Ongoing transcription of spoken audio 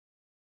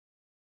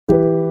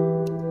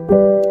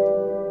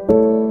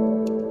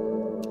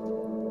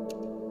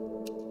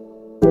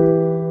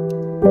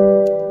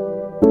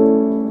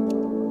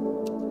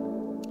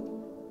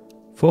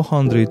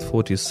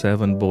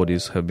447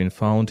 bodies have been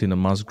found in a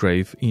mass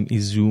grave in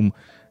Izum,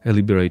 a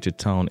liberated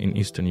town in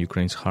eastern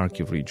Ukraine's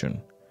Kharkiv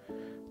region.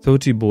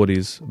 30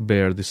 bodies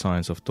bear the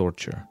signs of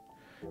torture.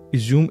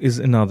 Izum is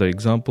another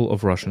example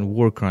of Russian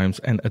war crimes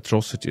and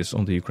atrocities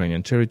on the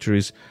Ukrainian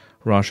territories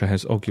Russia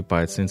has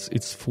occupied since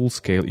its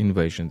full-scale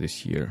invasion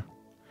this year.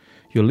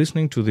 You're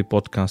listening to the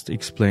podcast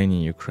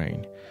Explaining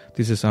Ukraine.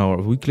 This is our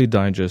weekly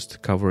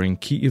digest covering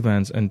key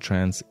events and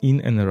trends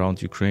in and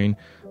around Ukraine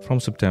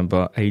from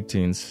September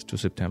 18th to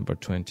September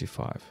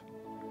 25.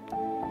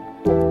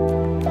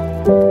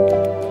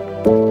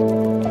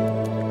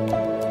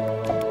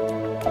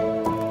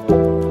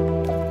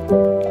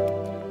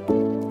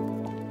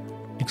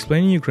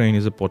 Explaining Ukraine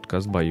is a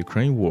podcast by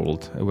Ukraine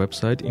World, a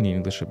website in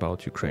English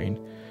about Ukraine.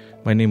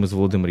 My name is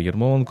Volodymyr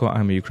Yermolenko.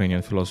 I'm a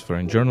Ukrainian philosopher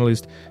and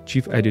journalist,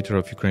 chief editor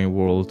of Ukraine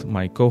World.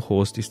 My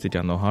co-host is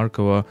Tetiana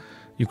Harkova,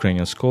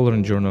 Ukrainian scholar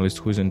and journalist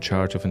who is in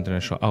charge of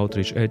international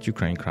outreach at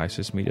Ukraine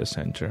Crisis Media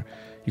Center.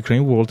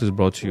 Ukraine World is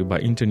brought to you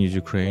by Internews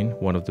Ukraine,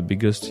 one of the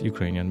biggest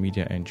Ukrainian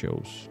media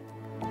NGOs.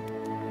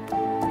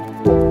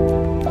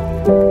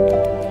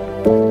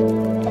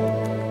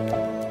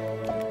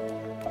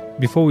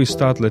 Before we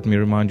start, let me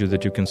remind you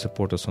that you can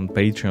support us on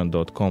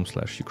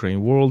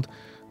patreon.com/UkraineWorld.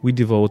 We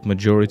devote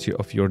majority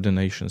of your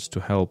donations to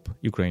help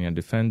Ukrainian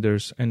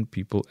defenders and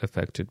people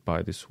affected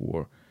by this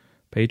war.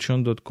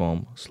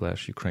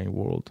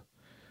 Patreon.com/UkraineWorld.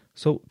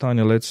 So,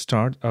 Tanya, let's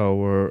start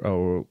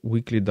our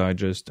weekly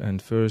digest,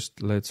 and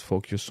first let's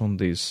focus on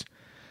this,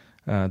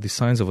 the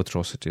signs of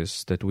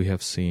atrocities that we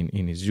have seen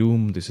in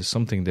Izum. This is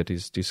something that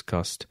is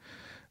discussed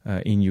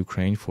in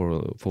Ukraine for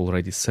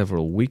already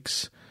several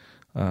weeks.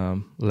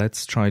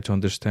 Let's try to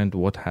understand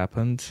what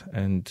happened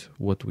and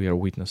what we are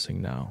witnessing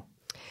now.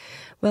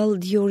 Well,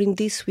 during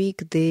this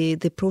week,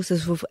 the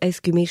process of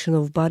exhumation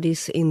of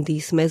bodies in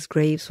these mass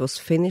graves was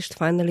finished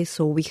finally,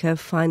 so we have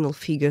final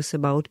figures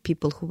about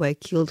people who were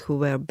killed, who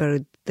were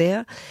buried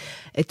there.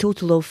 A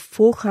total of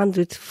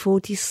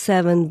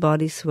 447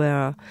 bodies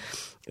were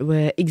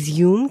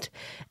exhumed,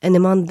 and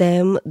among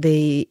them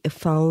they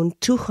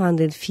found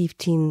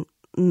 215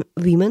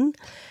 women,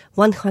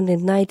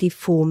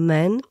 194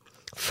 men,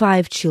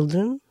 5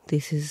 children,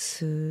 this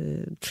is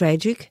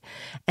tragic,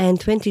 and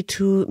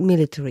 22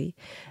 military.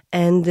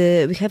 And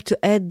we have to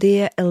add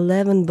there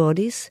 11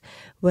 bodies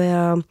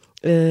where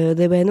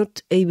they were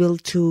not able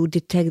to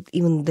detect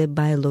even the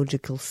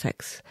biological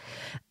sex.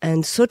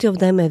 And 30 of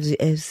them,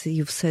 as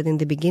you've said in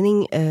the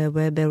beginning,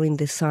 were bearing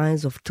the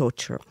signs of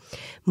torture.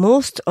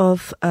 Most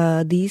of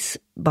these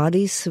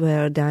bodies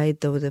were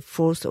died of the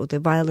forced or the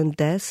violent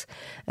deaths,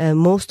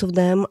 most of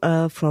them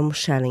from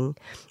shelling,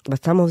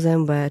 but some of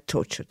them were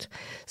tortured.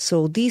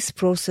 So this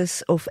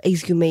process of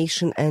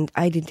exhumation and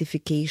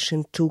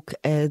identification took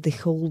the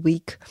whole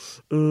week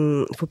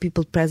for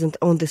people present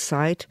on the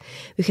site.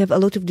 We have a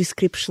lot of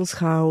descriptions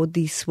how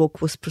this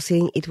work was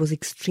proceeding. It was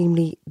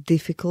extremely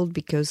difficult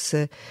because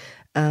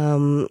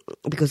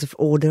of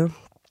order,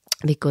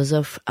 because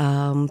of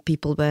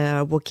people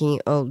were working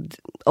all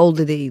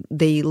the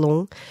day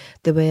long.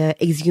 They were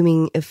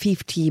exhuming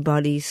 50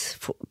 bodies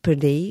per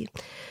day.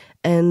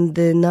 And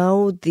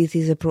now this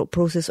is a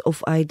process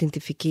of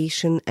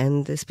identification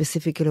and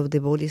specifically of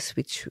the bodies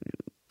which are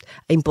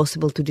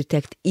impossible to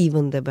detect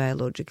even the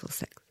biological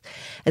sex.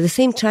 At the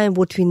same time,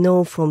 what we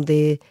know from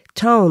the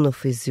town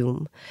of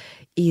Izum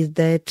is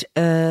that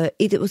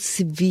it was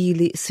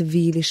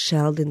severely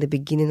shelled in the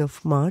beginning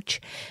of March,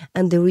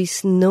 and there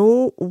is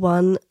no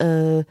one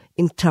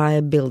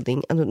entire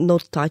building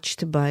not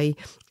touched by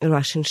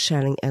Russian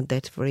shelling at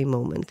that very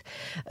moment.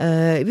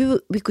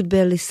 We could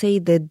barely say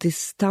that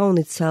this town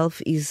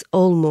itself is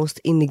almost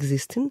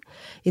inexistent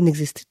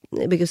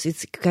because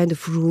it's kind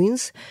of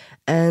ruins,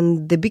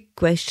 and the big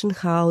question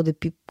how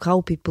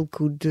people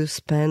could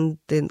spend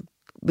the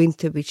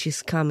winter which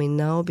is coming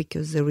now,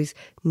 because there is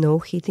no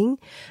heating,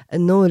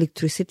 no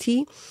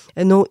electricity,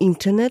 no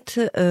internet.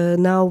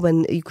 Now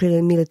when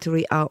Ukrainian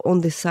military are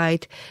on the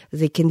site,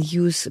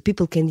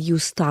 people can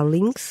use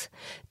Starlinks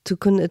to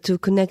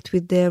connect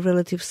with their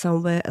relatives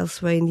somewhere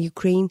elsewhere in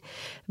Ukraine.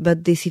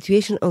 But the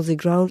situation on the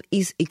ground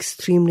is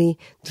extremely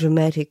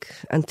dramatic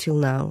until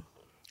now.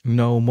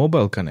 No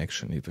mobile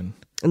connection even.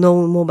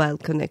 No mobile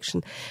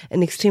connection,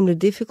 and extremely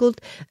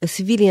difficult.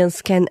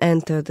 Civilians can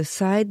enter the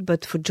site,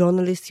 but for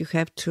journalists you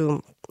have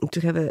to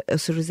have an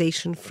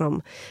authorization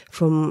from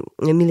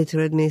a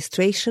military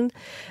administration.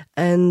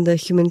 And the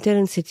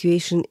humanitarian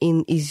situation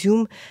in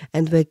Izum,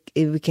 and we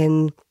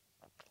can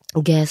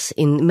guess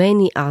in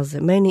many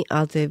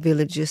other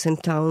villages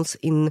and towns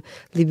in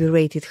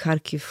liberated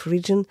Kharkiv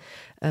region,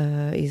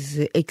 is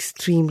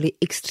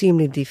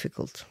extremely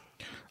difficult.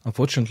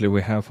 Unfortunately,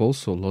 we have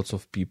also lots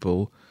of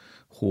people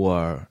who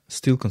are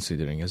still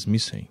considering as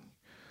missing.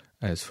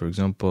 As, for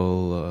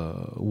example,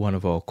 one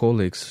of our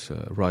colleagues,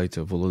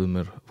 writer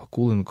Volodymyr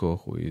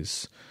Vakulenko, who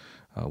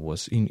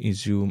was in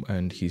Izum,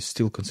 and he's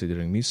still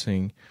considering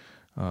missing,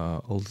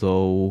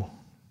 although,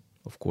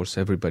 of course,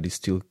 everybody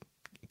still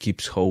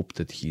keeps hope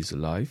that he's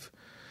alive.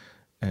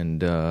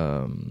 And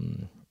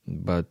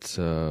but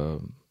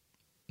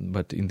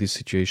But in this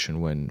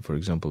situation, when, for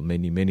example,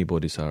 many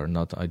bodies are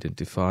not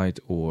identified,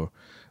 or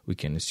we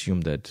can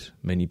assume that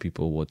many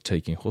people were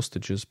taken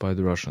hostages by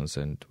the Russians,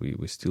 and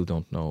we still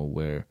don't know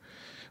where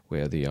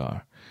they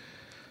are.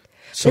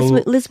 So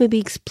let's maybe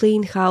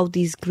explain how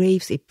these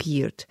graves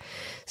appeared.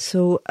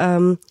 So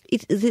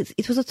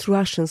it was not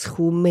Russians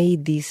who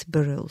made these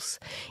burials.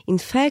 In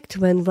fact,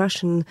 when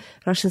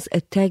Russians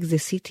attacked the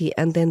city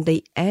and then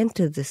they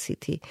entered the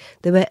city,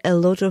 there were a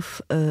lot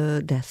of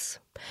deaths.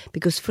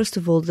 Because first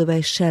of all, they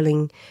were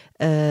shelling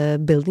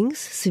buildings,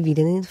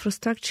 civilian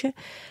infrastructure,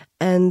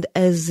 and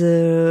as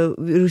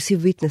we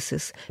receive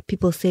witnesses,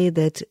 people say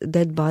that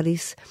dead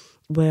bodies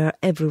were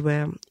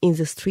everywhere in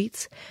the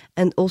streets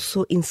and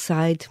also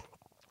inside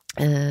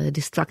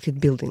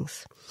destructed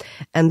buildings.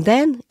 And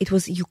then it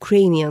was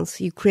Ukrainian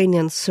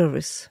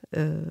service,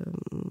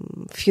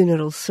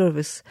 funeral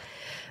service,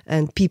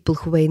 and people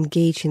who were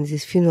engaged in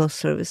this funeral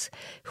service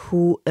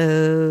who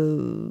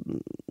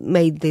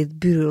made the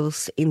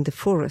burials in the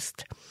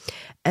forest.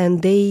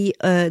 And they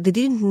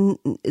didn't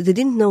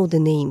know the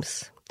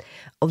names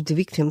of the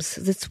victims.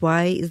 That's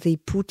why they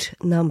put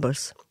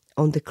numbers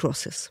on the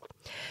crosses.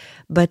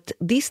 But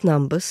these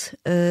numbers,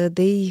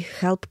 they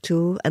help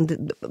to,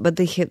 but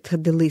they had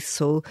the list,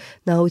 so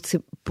now it's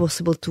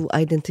possible to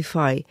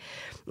identify.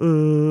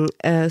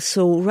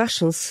 So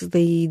Russians,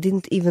 they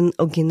didn't even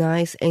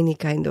organize any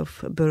kind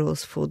of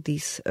burials for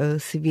these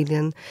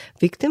civilian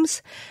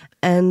victims.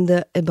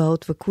 And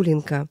about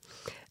Vakulinka,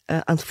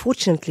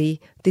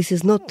 unfortunately, this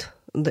is not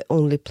the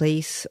only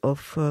place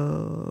of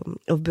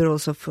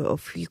burials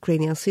of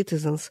Ukrainian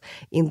citizens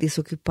in this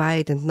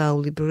occupied and now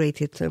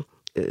liberated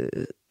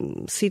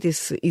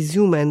cities,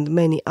 Izum and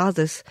many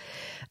others.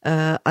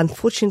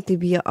 Unfortunately,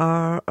 we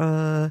are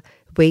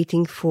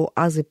waiting for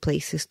other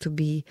places to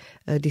be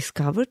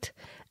discovered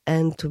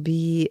and to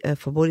be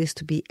for bodies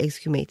to be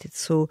exhumated.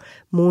 So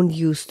more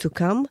news to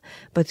come,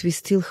 but we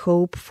still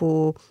hope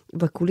for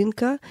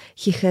Vakulinka.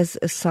 He has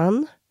a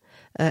son,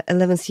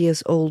 11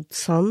 years old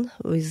son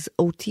with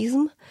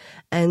autism,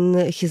 and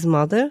his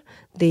mother.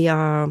 They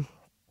are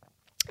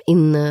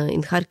in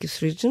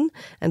Kharkiv region,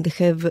 and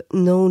they have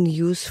no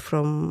news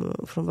from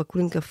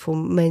Vakulinka for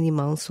many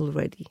months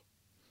already.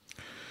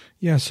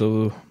 Yeah,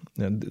 so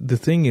the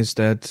thing is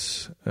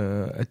that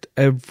at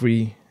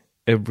every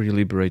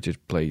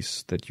liberated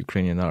place that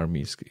Ukrainian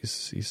army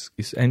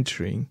is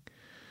entering,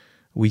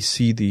 we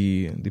see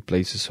the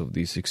places of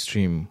these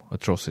extreme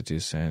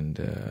atrocities and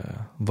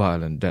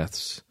violent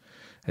deaths.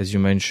 As you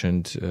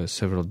mentioned,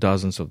 several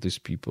dozens of these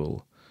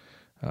people.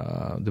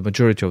 The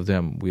majority of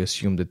them, we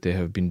assume that they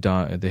have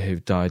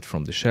died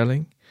from the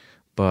shelling,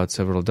 but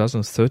several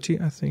dozens,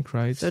 30, I think,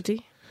 right? 30.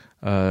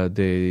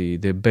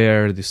 They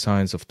bear the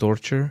signs of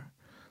torture.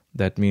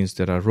 That means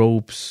there are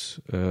ropes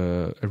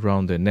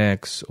around their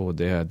necks, or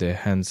their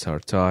hands are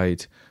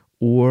tied,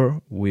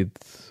 or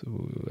with,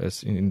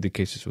 as in the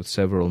cases with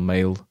several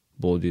male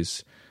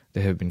bodies,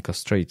 they have been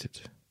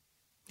castrated.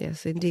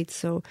 Yes, indeed.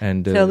 So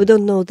we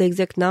don't know the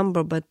exact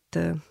number, but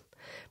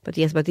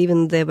yes, but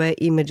even there were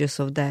images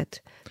of that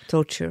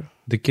torture.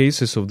 The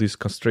cases of these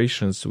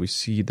castrations, we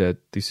see that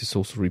this is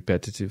also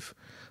repetitive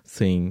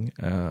thing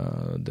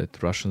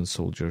that Russian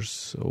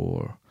soldiers,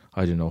 or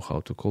I don't know how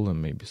to call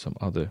them, maybe some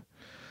other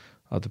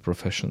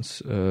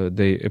professions,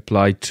 they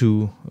apply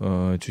to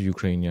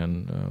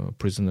Ukrainian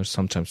prisoners,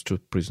 sometimes to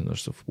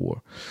prisoners of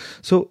war.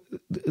 So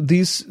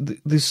this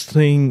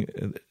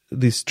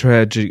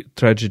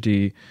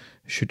tragedy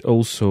should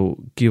also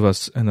give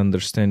us an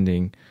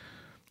understanding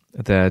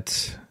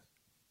that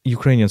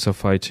Ukrainians are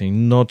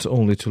fighting not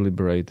only to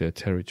liberate their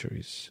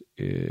territories.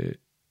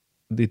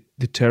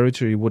 The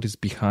territory, what is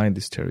behind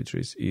these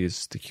territories,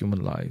 is the human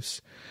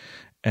lives.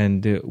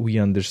 And we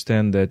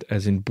understand that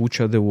as in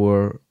Bucha there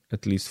were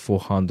at least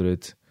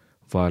 400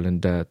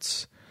 violent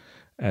deaths,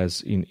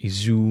 as in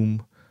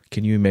Izum.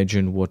 Can you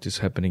imagine what is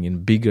happening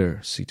in bigger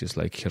cities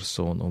like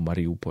Kherson or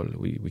Mariupol?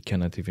 We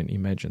cannot even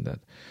imagine that.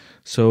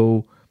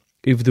 So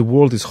if the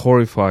world is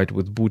horrified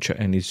with Bucha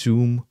and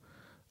Izum,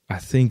 I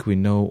think we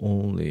know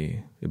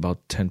only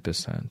about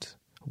 10%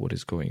 of what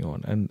is going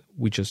on, and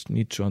we just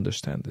need to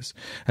understand this.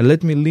 And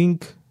let me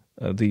link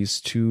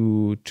this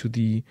to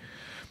the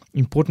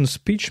important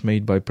speech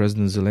made by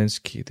President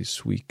Zelensky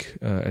this week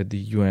at the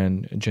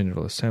UN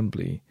General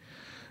Assembly.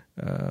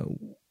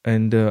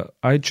 And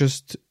I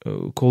just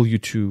call you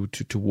to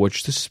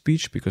watch this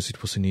speech because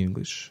it was in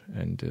English,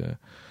 and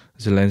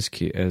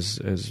Zelensky, as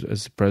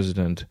the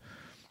president,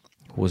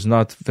 was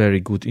not very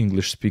good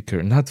English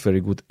speaker, not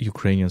very good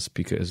Ukrainian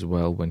speaker as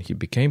well when he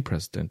became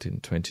president in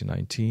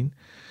 2019.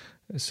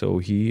 So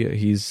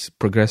he's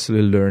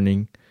progressively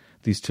learning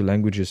these two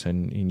languages,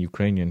 and in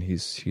Ukrainian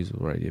he's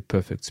already a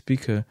perfect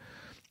speaker.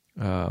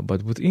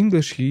 But with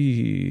English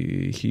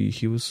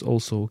he was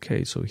also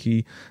okay. So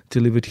he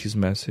delivered his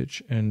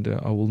message, and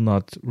I will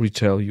not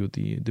retell you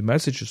the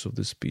messages of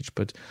the speech.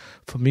 But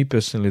for me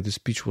personally, the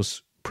speech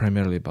was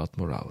primarily about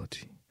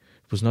morality.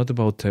 It was not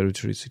about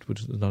territories, it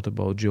was not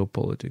about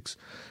geopolitics,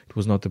 it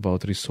was not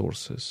about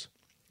resources.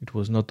 It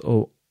was not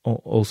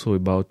also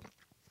about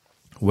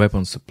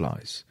weapon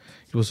supplies.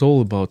 It was all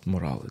about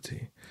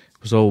morality.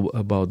 It was all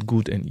about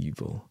good and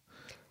evil.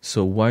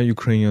 So why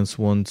Ukrainians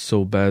want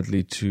so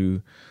badly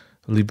to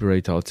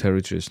liberate our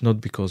territories?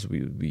 Not because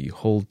we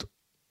hold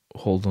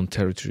on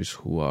territories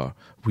who are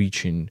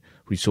rich in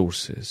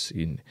resources,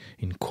 in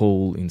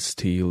coal, in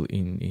steel,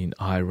 in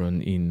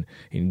iron,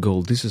 in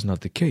gold. This is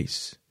not the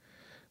case.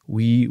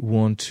 We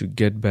want to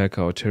get back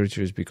our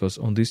territories because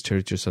on these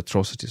territories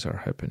atrocities are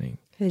happening.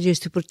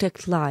 Just to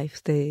protect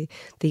life.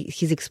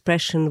 His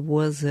expression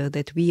was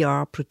that we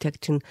are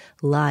protecting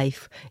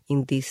life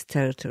in these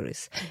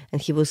territories. And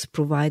he was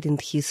providing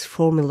his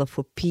formula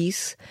for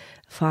peace,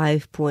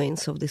 5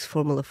 points of this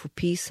formula for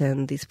peace,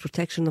 and this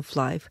protection of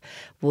life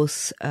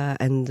was,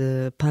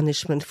 and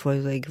punishment for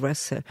the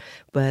aggressor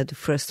were the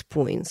first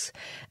points.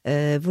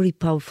 Very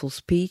powerful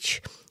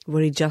speech,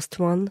 very just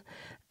one.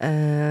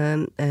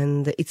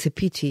 And it's a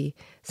pity,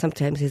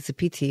 sometimes it's a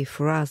pity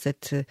for us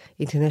that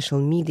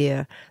international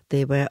media,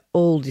 they were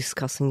all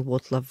discussing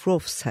what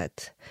Lavrov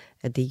said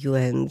at the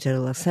UN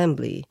General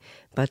Assembly,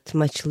 but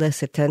much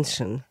less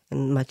attention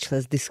and much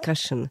less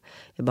discussion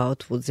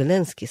about what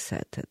Zelensky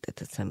said at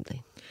that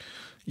assembly.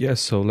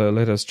 Yes, so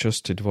let us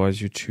just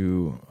advise you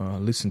to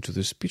listen to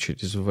the speech.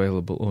 It is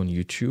available on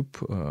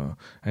YouTube,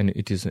 and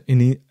it is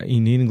in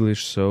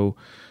English, so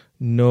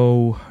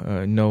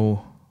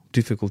no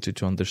difficulty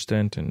to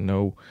understand and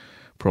no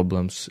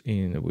problems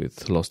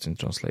with lost in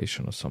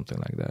translation or something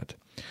like that.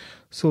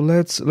 So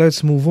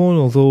let's move on.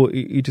 Although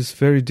it is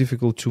very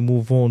difficult to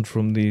move on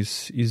from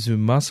this Izum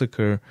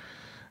massacre,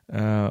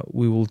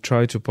 we will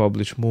try to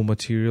publish more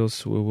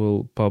materials. We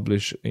will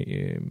publish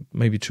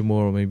maybe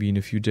tomorrow, maybe in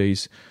a few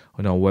days,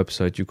 on our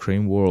website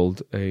Ukraine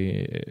World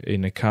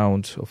an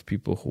account of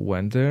people who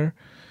went there.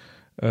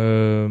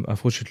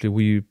 Unfortunately,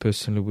 we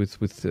personally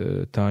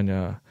with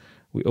Tanya,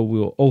 we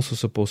were also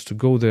supposed to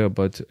go there,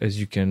 but as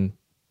you can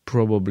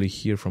probably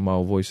hear from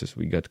our voices,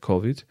 we got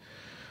COVID.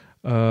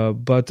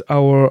 But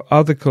our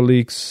other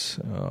colleagues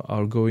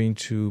are going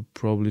to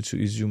probably to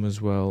Izum as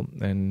well,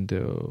 and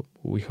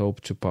we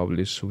hope to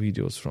publish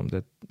videos from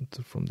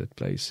that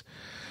place.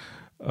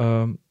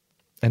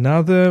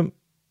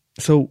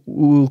 So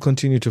we will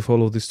continue to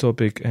follow this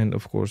topic, and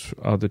of course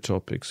other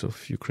topics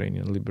of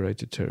Ukrainian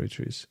liberated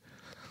territories.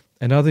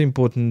 Another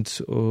important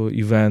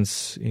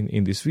events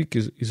in this week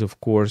is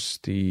of course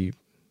the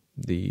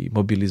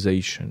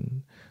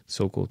mobilization,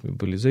 so-called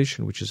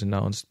mobilization, which is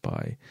announced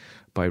by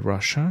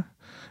Russia,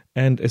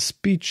 and a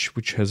speech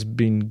which has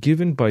been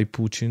given by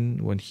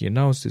Putin when he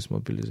announced this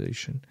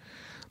mobilization.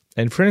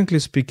 And frankly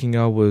speaking,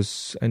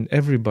 and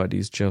everybody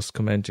is just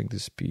commenting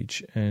this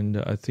speech, and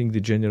I think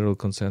the general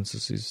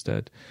consensus is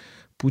that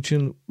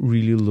Putin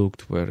really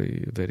looked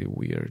very, very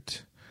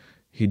weird.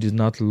 He did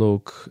not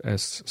look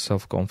as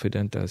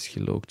self-confident as he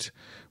looked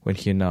when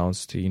he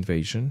announced the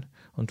invasion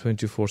on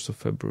 24th of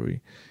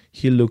February.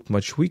 He looked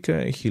much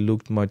weaker. He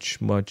looked much,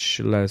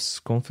 much less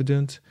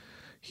confident.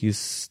 His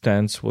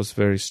stance was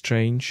very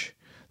strange,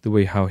 the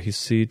way how he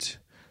sits,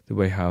 the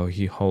way how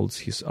he holds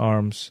his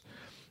arms.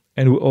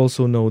 And we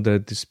also know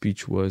that the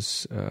speech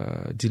was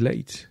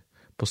delayed,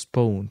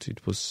 postponed.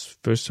 It was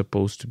first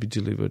supposed to be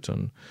delivered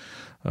in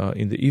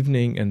the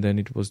evening, and then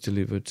it was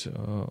delivered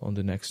on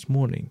the next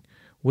morning.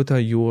 What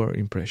are your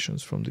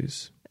impressions from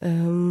this?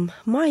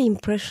 My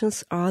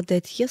impressions are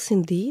that, yes,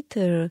 indeed,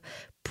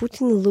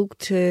 Putin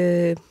looked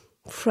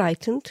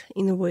frightened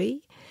in a way,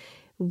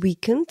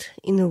 weakened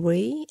in a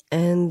way,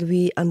 and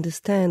we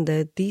understand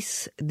that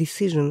this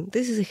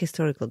is a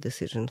historical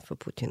decision for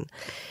Putin.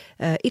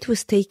 It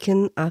was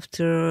taken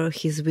after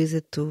his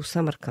visit to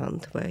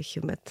Samarkand, where he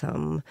met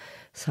some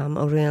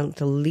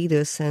Oriental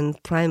leaders and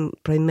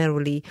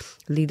primarily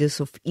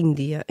leaders of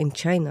India and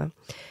China.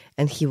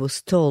 And he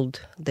was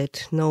told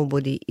that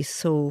nobody is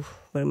so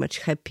very much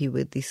happy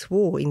with this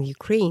war in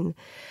Ukraine.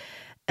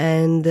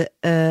 And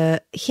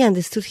he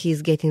understood he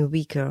is getting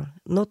weaker,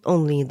 not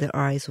only in the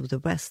eyes of the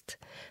West,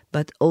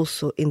 but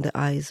also in the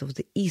eyes of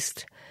the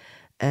East.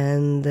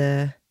 And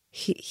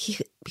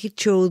he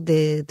chose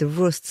the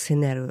worst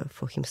scenario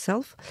for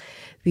himself.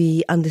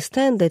 We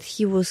understand that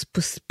he was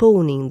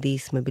postponing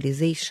this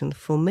mobilization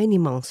for many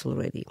months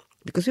already.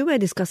 Because we were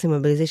discussing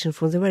mobilization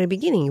from the very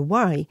beginning.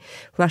 Why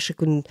Russia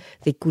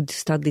could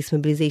start this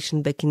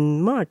mobilization back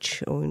in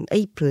March or in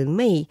April and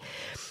May.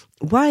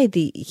 Why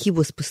he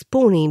was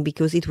postponing?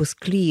 Because it was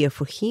clear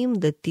for him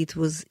that it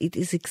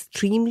is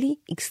extremely,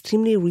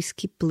 extremely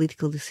risky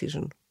political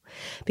decision.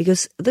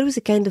 Because there is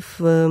a kind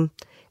of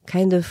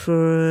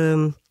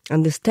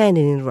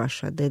understanding in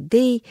Russia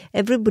that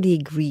everybody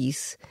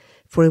agrees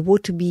for a war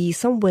to be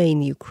somewhere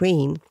in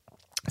Ukraine,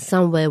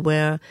 somewhere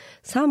where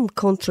some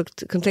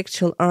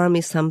contractual army,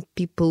 some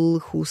people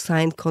who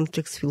signed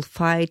contracts will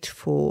fight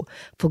for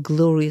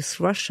glorious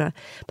Russia,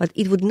 but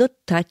it would not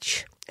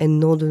touch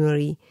an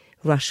ordinary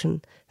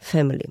Russian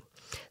family.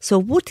 So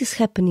what is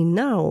happening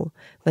now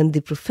when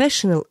the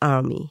professional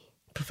army,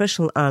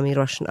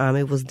 Russian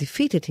army, was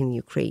defeated in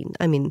Ukraine?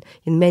 I mean,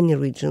 in many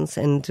regions,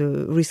 and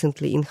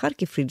recently in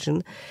Kharkiv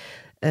region,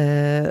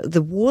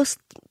 the worst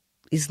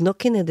is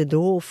knocking at the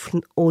door of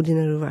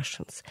ordinary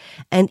Russians,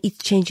 and it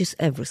changes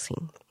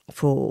everything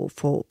for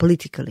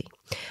politically.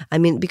 I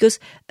mean, because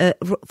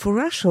for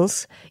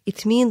Russians,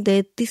 it means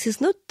that this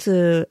is not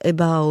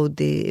about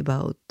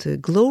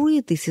glory.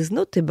 This is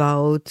not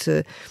about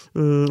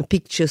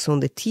pictures on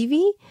the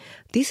TV.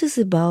 This is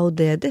about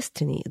their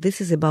destiny. This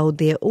is about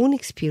their own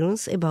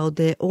experience, about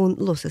their own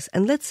losses.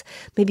 And let's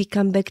maybe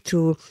come back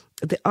to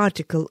the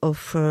article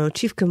of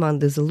Chief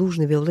Commander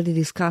Zaluzhny. We already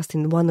discussed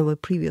in one of our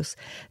previous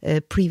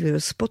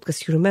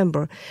podcasts. You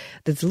remember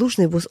that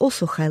Zaluzhny was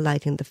also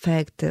highlighting the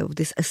fact of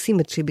this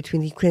asymmetry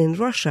between Ukraine and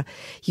Russia.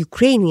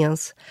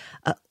 Ukrainians,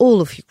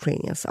 all of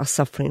Ukrainians are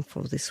suffering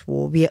from this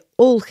war. We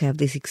all have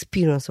this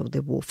experience of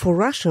the war. For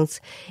Russians,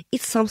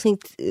 it's something,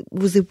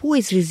 the war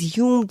is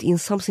resumed in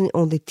something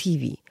on the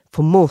TV.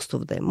 For most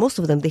of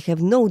them, they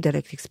have no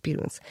direct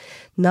experience.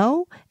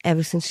 Now,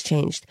 everything's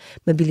changed.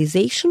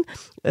 Mobilization,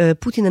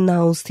 Putin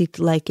announced it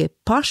like a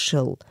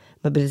partial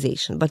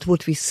mobilization. But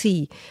what we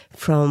see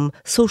from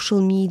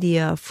social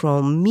media,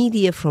 from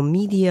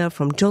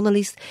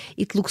journalists,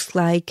 it looks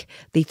like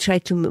they try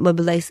to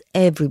mobilize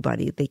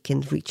everybody they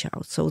can reach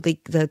out. So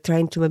they're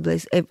trying to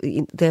mobilize.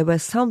 There were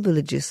some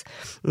villages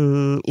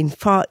in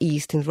Far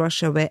East in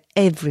Russia where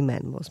every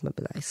man was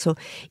mobilized. So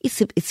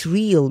it's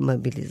real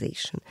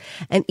mobilization.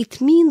 And it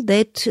means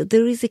that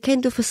there is a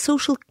kind of a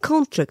social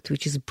contract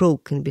which is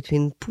broken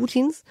between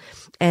Putin's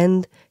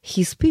and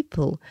his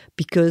people,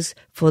 because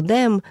for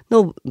them,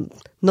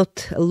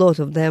 not a lot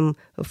of them,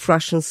 of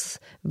Russians,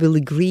 will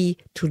agree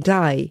to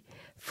die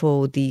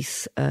for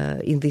this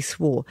in this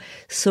war.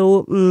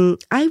 So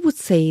I would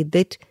say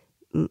that,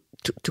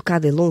 to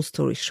cut a long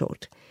story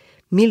short,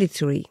 from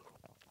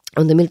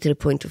the military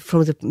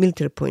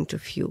point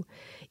of view,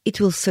 it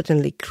will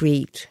certainly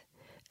create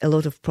a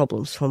lot of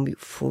problems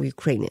for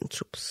Ukrainian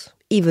troops,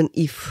 even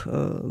if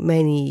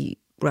many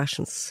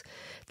Russians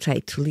try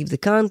to leave the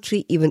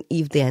country, even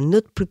if they are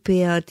not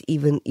prepared,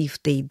 even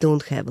if they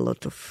don't have a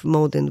lot of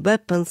modern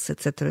weapons,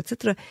 etc.,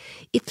 etc.,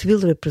 it will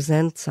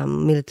represent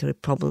some military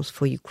problems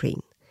for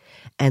Ukraine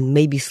and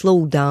maybe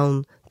slow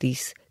down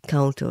this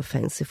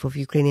counteroffensive of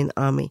Ukrainian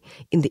army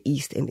in the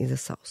east and in the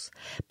south.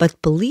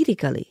 But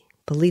politically,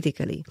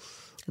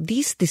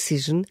 this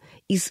decision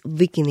is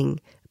weakening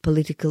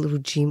political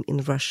regime in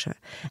Russia,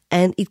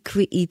 and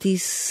it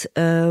is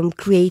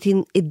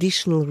creating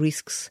additional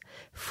risks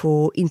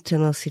for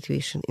internal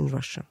situation in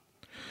Russia.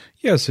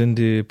 Yes, and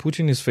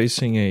Putin is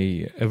facing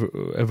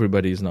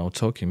everybody is now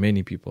talking,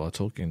 many people are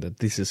talking that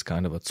this is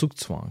kind of a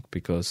Zugzwang,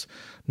 because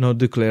not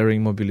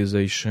declaring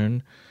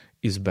mobilization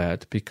is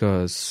bad,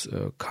 because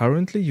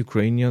currently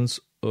Ukrainians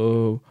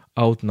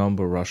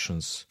outnumber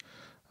Russians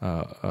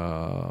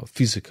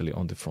physically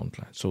on the front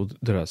line. So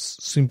there are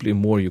simply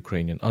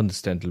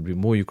understandably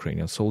more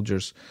Ukrainian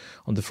soldiers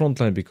on the front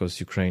line, because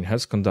Ukraine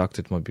has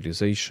conducted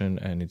mobilization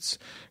and it's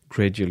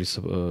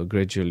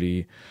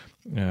gradually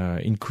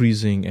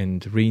increasing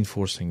and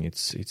reinforcing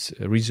its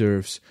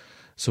reserves.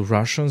 So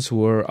Russians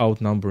were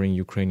outnumbering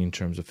Ukraine in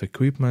terms of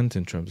equipment,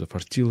 in terms of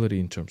artillery,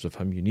 in terms of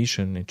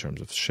ammunition, in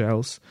terms of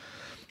shells.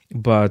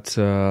 But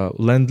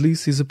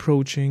Lend-Lease is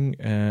approaching,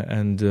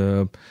 and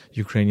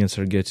Ukrainians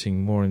are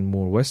getting more and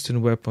more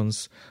Western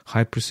weapons,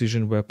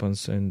 high-precision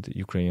weapons, and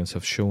Ukrainians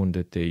have shown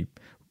that they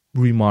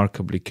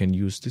remarkably can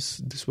use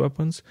these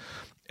weapons.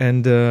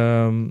 And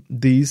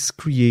this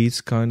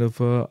creates kind of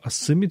a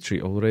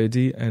asymmetry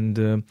already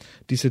and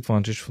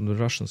disadvantage from the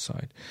Russian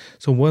side.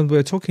 So when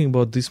we're talking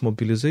about this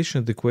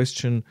mobilization, the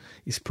question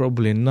is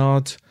probably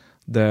not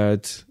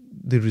that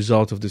the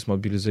result of this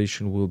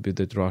mobilization will be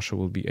that Russia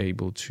will be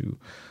able to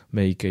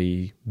make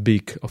a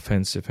big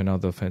offensive,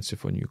 another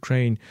offensive on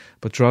Ukraine,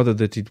 but rather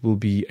that it will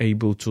be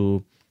able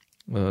to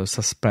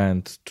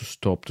suspend, to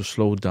stop, to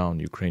slow down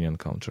Ukrainian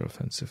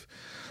counteroffensive.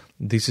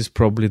 This is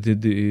probably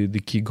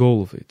the key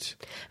goal of it.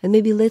 And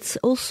maybe let's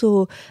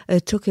also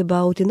talk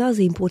about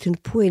another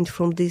important point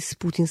from this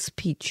Putin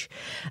speech.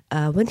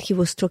 When he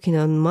was talking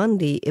on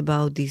Monday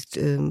about this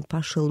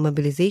partial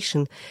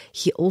mobilization,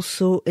 he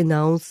also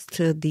announced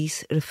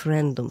these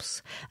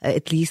referendums.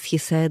 At least he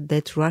said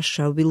that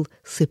Russia will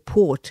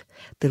support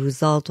the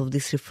result of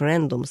these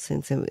referendums.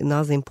 And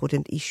another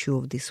important issue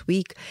of this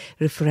week,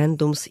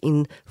 referendums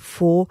in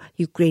 4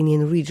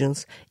 Ukrainian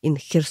regions, in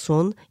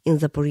Kherson, in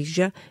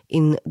Zaporizhia,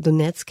 in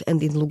Donetsk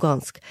and in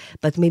Lugansk.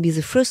 But maybe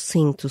the first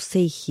thing to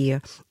say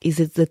here is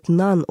that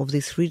none of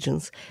these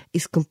regions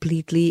is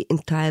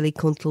entirely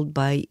controlled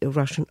by a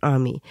Russian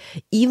army.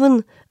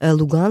 Even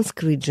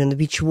Lugansk region,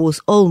 which was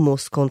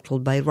almost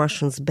controlled by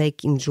Russians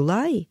back in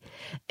July,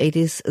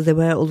 there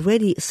were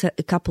already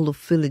a couple of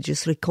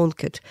villages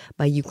reconquered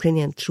by Ukrainian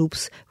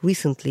troops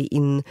recently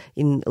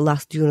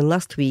during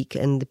last week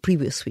and the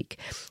previous week.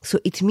 So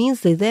it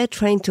means that they're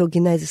trying to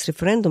organize these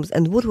referendums.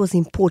 And what was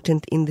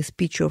important in the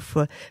speech of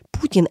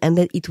Putin, and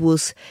that it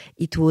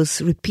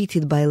was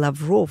repeated by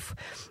Lavrov,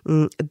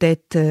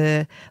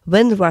 that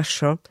when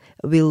Russia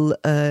will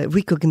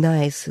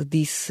recognize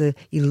these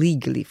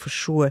illegally, for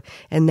sure,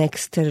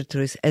 annexed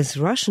territories as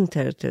Russian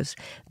territories,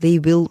 they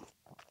will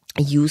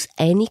use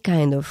any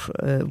kind of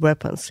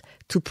weapons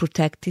to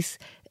protect this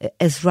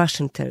as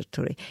Russian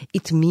territory.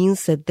 It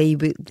means that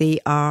they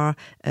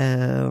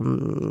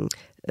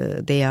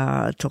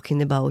are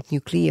talking about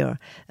nuclear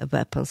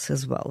weapons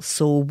as well.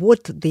 So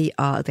what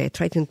they're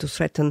trying to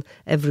threaten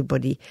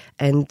everybody,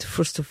 and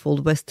first of all,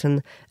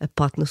 Western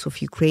partners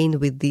of Ukraine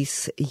with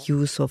this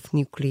use of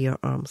nuclear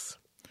arms.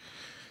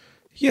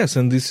 Yes,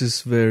 and this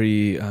is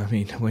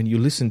when you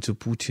listen to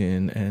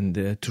Putin and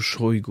to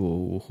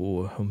Shoigu,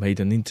 who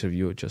made an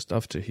interview just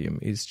after him,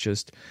 it's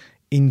just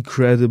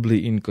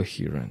incredibly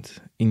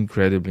incoherent,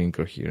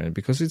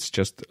 because it's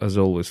just, as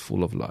always,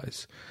 full of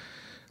lies.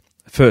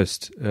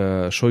 First,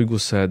 Shoigu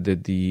said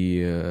that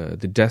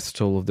the death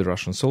toll of the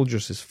Russian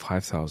soldiers is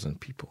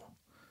 5,000 people,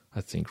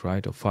 I think,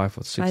 right? Or 5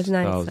 or 6,000.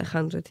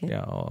 5,900,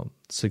 yeah. Or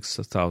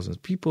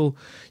 6,000 people.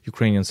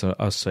 Ukrainians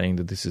are saying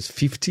that this is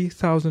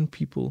 50,000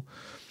 people.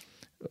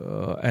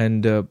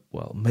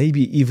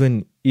 Maybe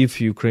even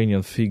if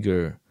Ukrainian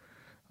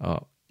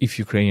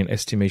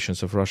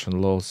estimations of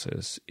Russian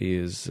losses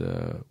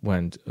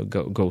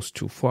goes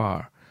too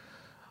far,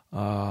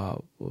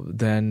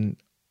 then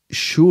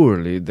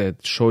surely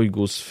that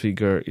Shoigu's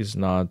figure is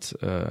not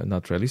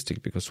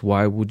realistic, because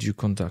why would you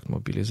conduct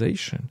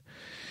mobilization?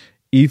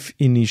 If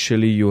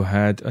initially you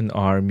had an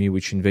army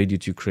which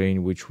invaded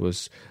Ukraine, which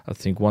was, I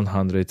think,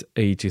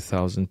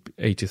 80,000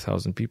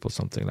 people,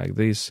 something like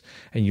this,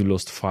 and you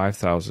lost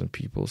 5,000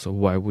 people, so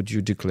why would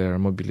you declare a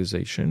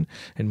mobilization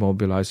and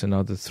mobilize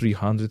another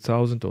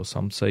 300,000 or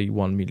some say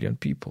 1 million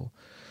people?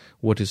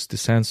 What is the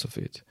sense of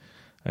it?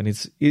 And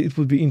it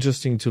would be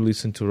interesting to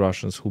listen to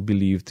Russians who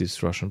believe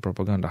this Russian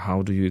propaganda.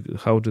 How do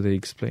they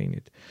explain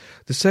it?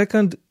 The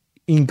second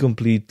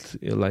incomplete,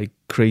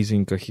 crazy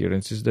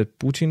incoherence is that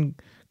Putin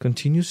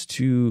continues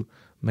to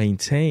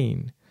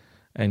maintain,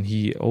 and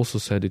he also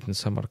said it in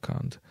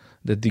Samarkand,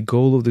 that the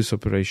goal of this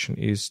operation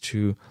is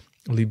to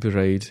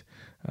liberate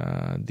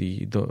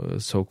the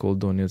so-called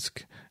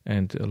Donetsk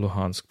and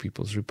Luhansk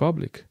People's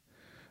Republic.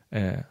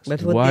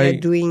 But what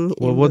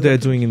they are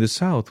doing in the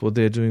south, what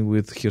they are doing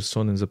with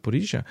Kherson and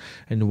Zaporizhia,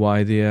 and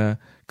why they are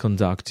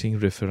conducting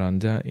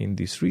referenda in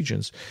these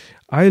regions.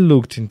 I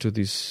looked into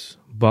these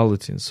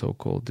bulletins,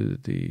 so-called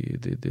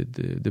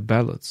the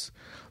ballots,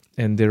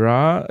 and there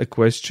are a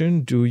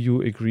question: do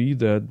you agree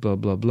that blah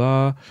blah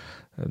blah,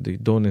 the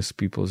Donetsk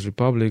People's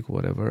Republic,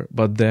 whatever?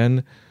 But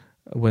then,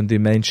 when they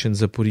mention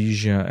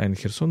Zaporizhia and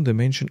Kherson, they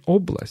mention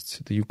oblasts,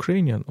 the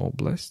Ukrainian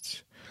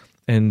oblasts,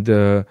 and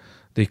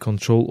they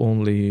control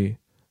only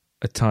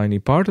a tiny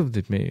part of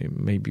it,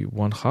 maybe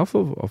one half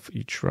of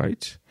each,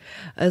 right?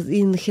 As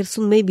in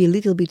Kherson, maybe a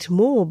little bit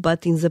more,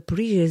 but in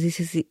Zaporizhia,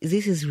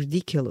 this is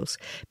ridiculous,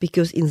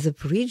 because in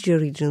Zaporizhia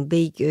region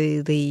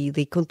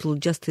they control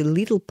just a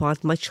little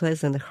part, much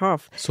less than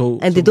half,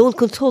 they don't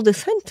control the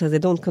center, they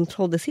don't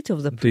control the city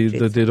of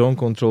Zaporizhia. They don't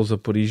control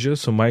Zaporizhia.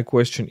 So my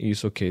question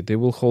is, okay, they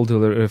will hold a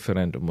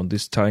referendum on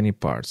these tiny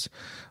parts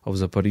of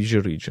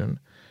Zaporizhia region,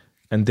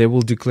 and they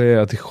will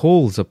declare the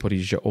whole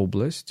Zaporizhia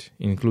Oblast,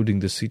 including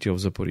the city of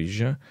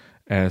Zaporizhia,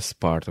 as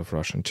part of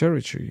Russian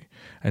territory.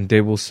 And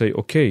they will say,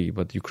 okay,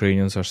 but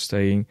Ukrainians are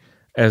staying,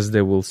 as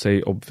they will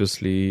say,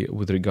 obviously,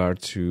 with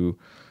regard to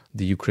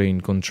the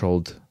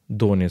Ukraine-controlled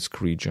Donetsk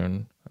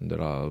region, and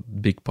there are a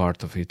big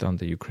part of it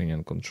under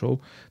Ukrainian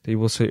control, they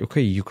will say,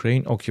 okay,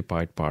 Ukraine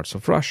occupied parts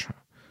of Russia.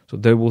 So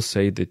they will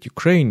say that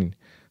Ukraine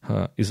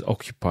is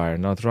occupier,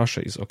 not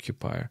Russia is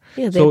occupier.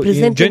 Yeah, so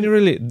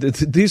generally,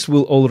 this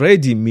will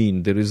already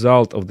mean the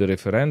result of the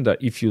referenda,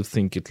 if you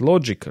think it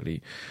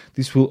logically.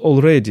 This will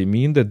already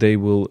mean that they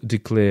will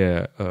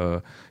declare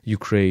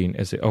Ukraine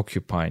as an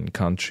occupying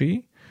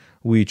country,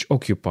 which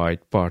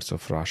occupied parts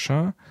of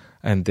Russia,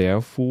 and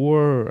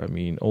therefore,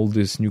 all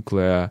this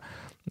nuclear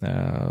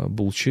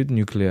bullshit,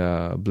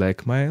 nuclear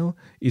blackmail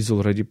is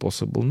already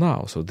possible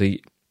now. So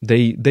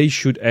they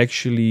should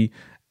actually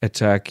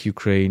attack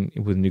Ukraine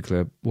with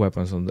nuclear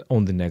weapons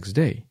on the next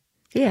day.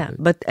 Yeah,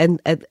 but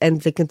and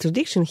the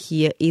contradiction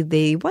here is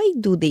why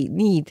do they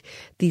need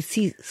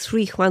these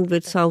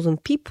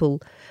 300,000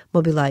 people,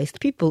 mobilized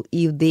people,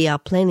 if they are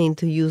planning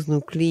to use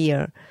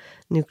nuclear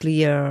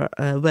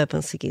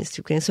weapons against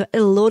Ukraine? So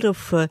a lot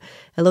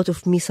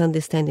of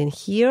misunderstanding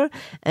here,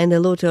 and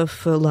a lot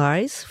of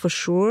lies for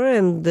sure.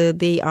 And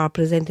they are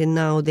presenting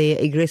now the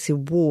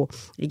aggressive war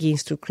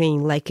against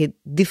Ukraine like a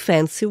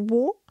defensive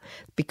war,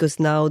 because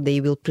now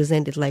they will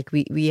present it like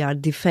we are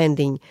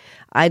defending,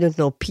 I don't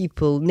know,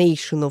 people,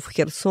 nation of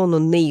Kherson or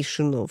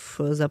nation of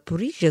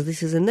Zaporizhia.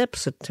 This is an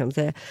absurd term.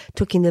 They're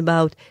talking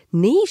about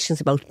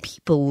nations, about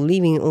people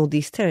living in all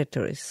these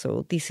territories.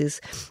 So this is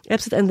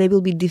absurd, and they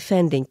will be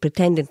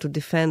pretending to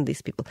defend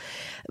these people.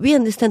 We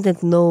understand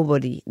that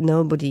nobody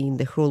in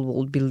the whole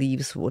world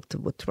believes what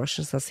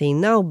Russians are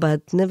saying now,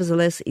 but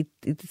nevertheless,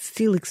 it's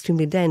still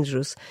extremely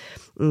dangerous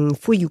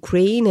for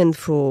Ukraine and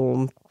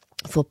for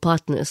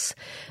partners.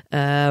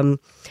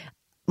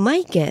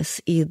 My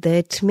guess is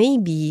that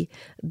maybe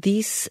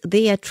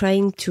they are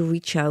trying to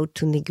reach out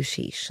to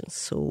negotiations.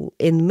 So,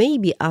 and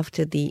maybe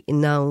after they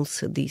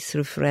announce these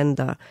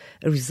referenda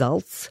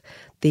results,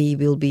 they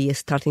will be a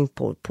starting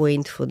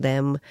point for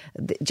them,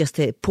 just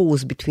a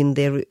pause between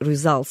their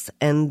results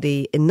and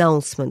the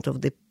announcement of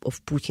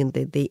Putin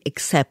that they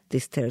accept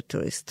these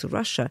territories to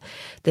Russia.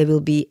 There will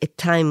be a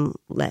time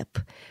lap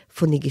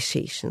for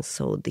negotiations.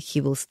 So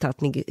he will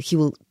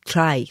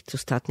try to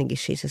start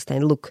negotiations.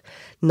 And look,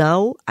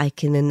 now I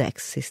can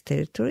annex these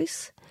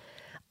territories,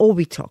 or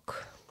we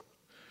talk.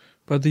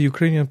 But the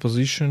Ukrainian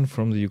position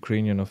from the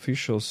Ukrainian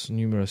officials,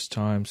 numerous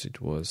times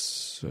it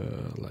was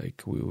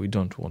like we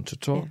don't want to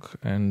talk,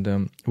 and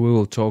we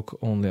will talk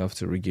only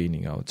after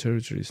regaining our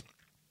territories.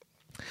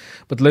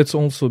 But let's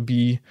also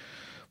be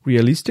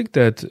realistic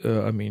that,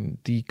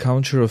 the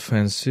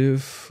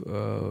counteroffensive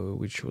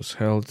which was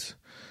held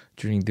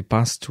during the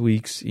past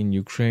weeks in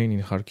Ukraine,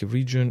 in Kharkiv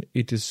region,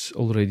 it has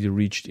already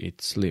reached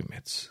its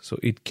limits. So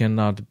it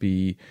cannot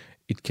be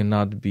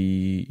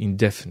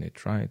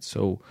indefinite, right?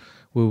 So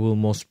we will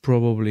most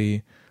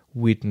probably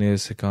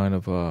witness a kind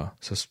of a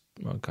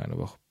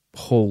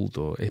hold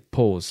or a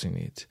pause in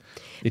it.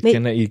 It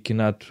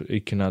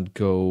cannot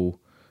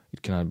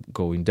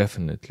go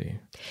indefinitely.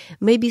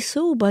 Maybe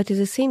so, but at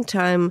the same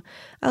time,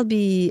 I'll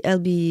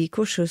be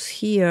cautious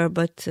here.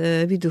 But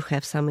we do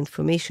have some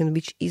information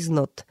which is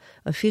not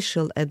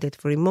official at that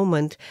very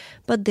moment.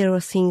 But there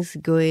are things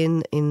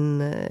going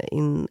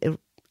in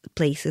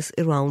places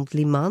around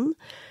Liman.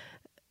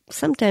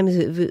 Sometimes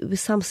with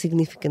some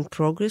significant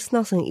progress.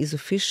 Nothing is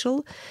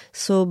official,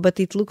 but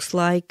it looks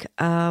like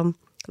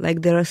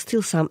there are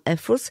still some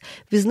efforts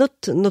with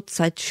not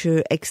such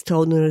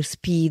extraordinary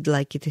speed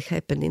like it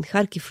happened in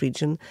Kharkiv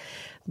region,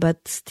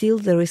 but still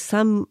there is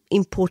some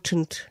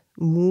important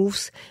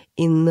moves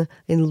in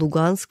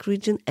Lugansk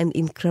region and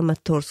in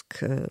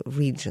Kramatorsk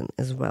region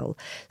as well.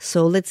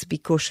 So let's be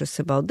cautious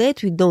about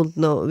that. We don't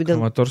know.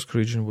 Kramatorsk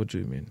region. What do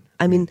you mean?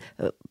 I mean.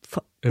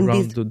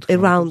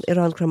 Around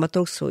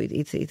Kramatorsk, so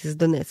it is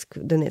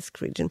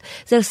Donetsk region.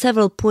 There are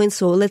several points,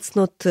 so let's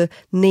not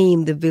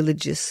name the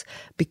villages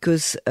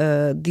because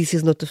this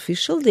is not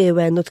official. They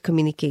were not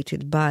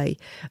communicated by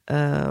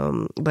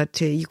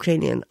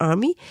Ukrainian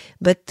army,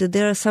 but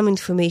there are some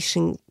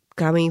information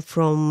coming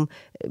from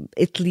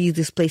at least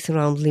this place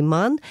around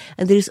Liman,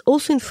 and there is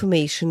also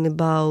information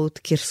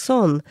about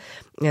Kherson,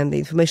 and the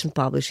information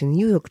published in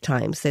New York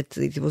Times that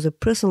it was a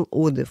personal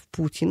order of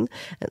Putin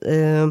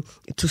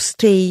to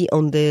stay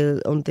on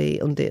the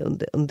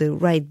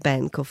right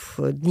bank of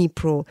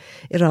Dnipro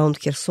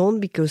around Kherson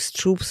because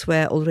troops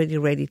were already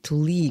ready to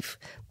leave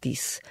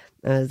this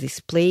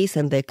place,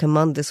 and their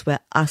commanders were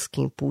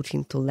asking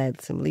Putin to let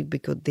them leave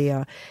because they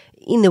are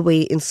in a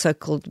way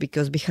encircled,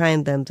 because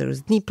behind them there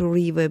is Dnieper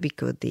River,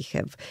 because they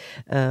have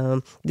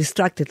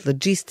distracted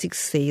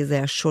logistics, they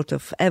are short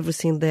of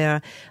everything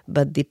there.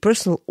 But the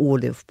personal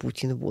order of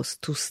Putin was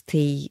to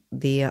stay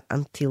there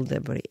until the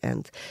very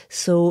end.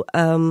 So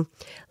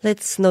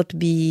let's not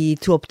be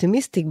too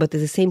optimistic, but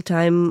at the same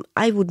time,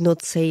 I would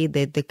not say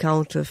that the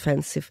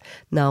counteroffensive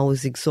now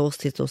is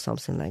exhausted or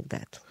something like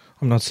that.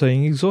 I'm not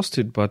saying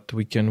exhausted, but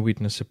we can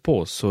witness a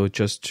pause. So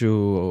just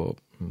to,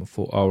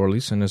 for our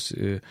listeners,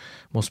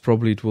 most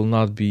probably it will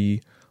not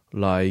be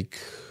like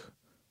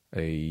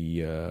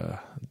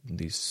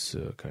this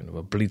kind of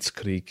a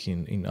blitzkrieg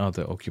in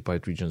other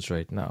occupied regions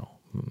right now.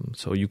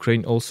 So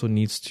Ukraine also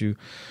needs to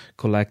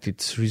collect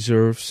its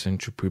reserves and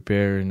to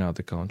prepare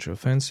another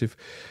counteroffensive.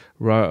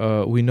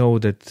 We know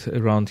that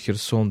around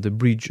Kherson, the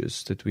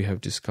bridges that we have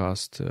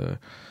discussed,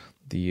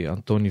 the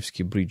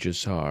Antonivsky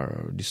bridges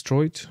are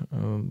destroyed,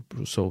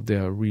 so they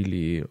are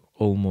really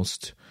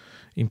almost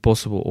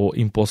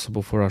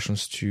impossible for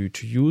Russians to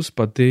use,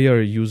 but they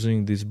are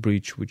using this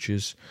bridge which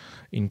is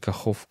in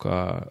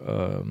Kakhovka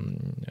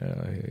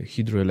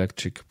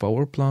hydroelectric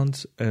power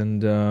plant,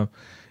 and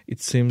it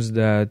seems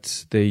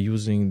that they're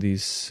using the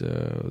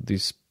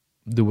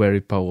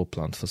very power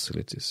plant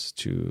facilities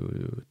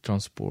to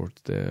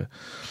transport the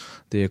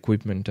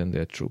equipment and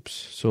their troops.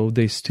 So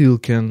they still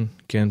can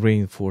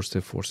reinforce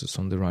their forces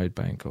on the right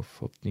bank of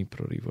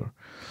Dnieper River.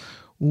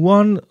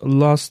 One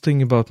last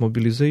thing about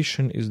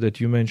mobilization is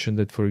that you mentioned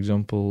that, for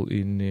example,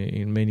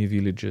 in many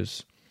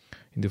villages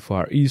in the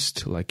Far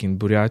East, like in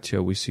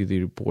Buryatia, we see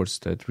the reports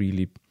that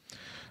really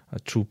a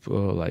troop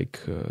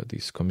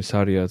these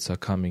commissariats are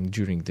coming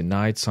during the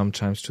night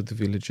sometimes to the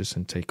villages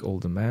and take all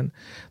the men.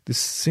 This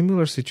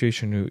similar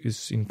situation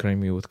is in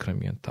Crimea with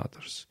Crimean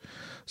Tatars.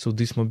 So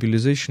this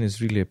mobilization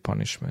is really a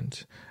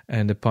punishment,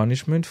 and a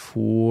punishment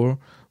for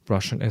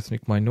Russian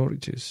ethnic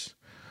minorities.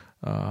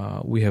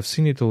 We have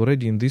seen it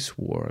already in this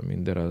war. I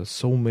mean, there are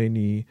so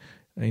many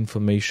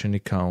information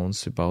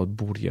accounts about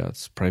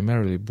Buryats,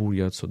 primarily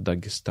Buryats or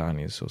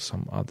Dagestanis or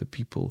some other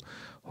people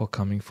who are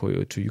coming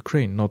to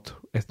Ukraine, not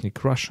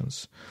ethnic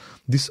Russians.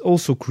 This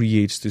also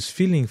creates this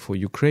feeling for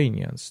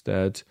Ukrainians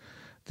that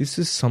this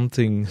is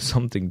something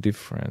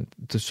different.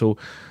 So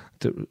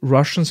the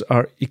Russians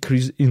are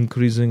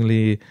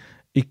increasingly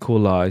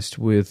equalized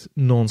with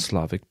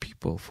non-Slavic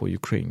people for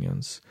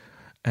Ukrainians.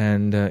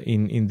 And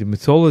in the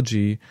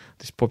mythology,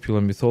 this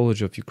popular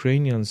mythology of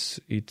Ukrainians,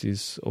 it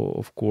is,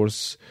 of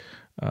course,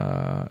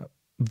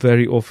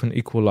 very often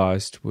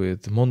equalized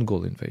with the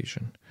Mongol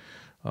invasion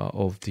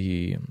of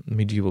the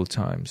medieval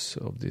times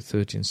of the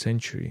 13th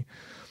century.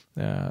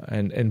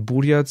 And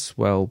Buryats,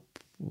 well,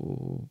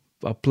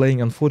 are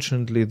playing,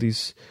 unfortunately,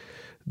 this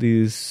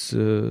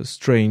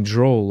strange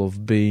role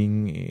of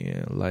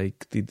being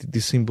like the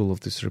symbol of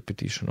this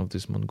repetition of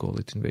this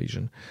Mongolic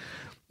invasion.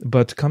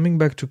 But coming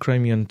back to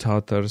Crimean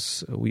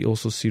Tatars, we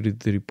also see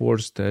the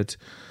reports that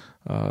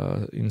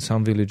in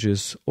some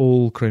villages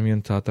all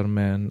Crimean Tatar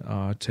men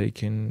are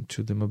taken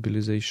to the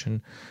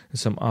mobilization, and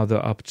some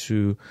other up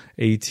to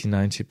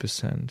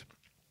 80-90%.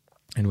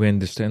 And we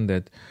understand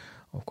that,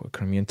 of course,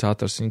 Crimean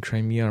Tatars in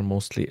Crimea are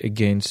mostly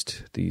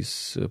against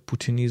this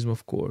Putinism,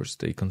 of course.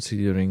 They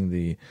considering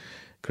the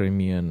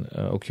Crimean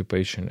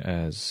occupation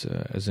as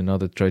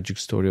another tragic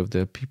story of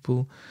their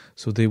people.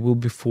 So they will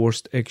be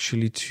forced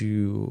actually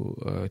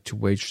to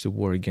wage the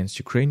war against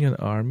Ukrainian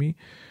army,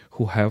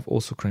 who have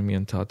also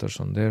Crimean Tatars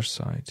on their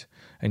side.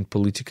 And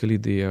politically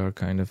they are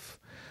kind of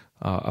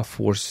are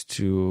forced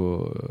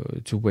to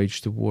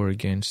wage the war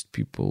against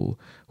people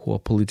who are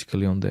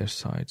politically on their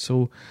side.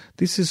 So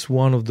this is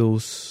one of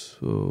those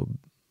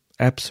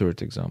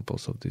absurd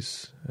examples of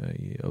this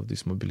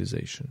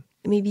mobilization.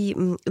 Maybe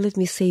let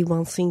me say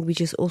one thing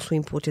which is also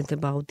important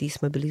about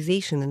this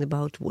mobilization and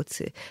about what's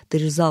the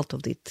result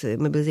of that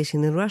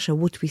mobilization in Russia,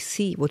 what we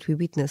see, what we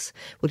witness,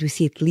 what we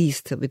see at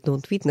least, we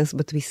don't witness,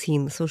 but we see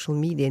in social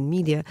media and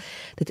media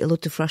that a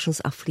lot of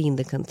Russians are fleeing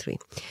the country.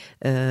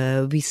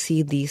 We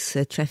see these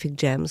traffic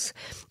jams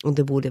on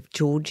the border of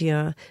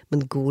Georgia,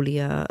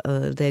 Mongolia,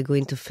 they're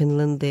going to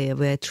Finland, they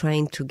were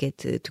trying to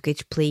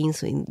catch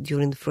planes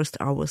during the first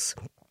hours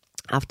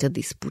after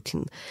this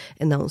Putin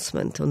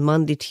announcement. On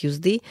Monday,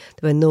 Tuesday,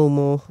 there were no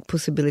more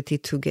possibility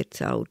to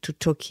get out to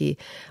Turkey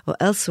or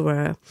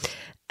elsewhere.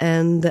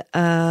 And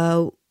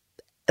I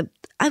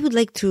would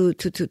like to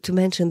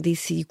mention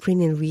this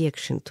Ukrainian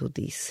reaction to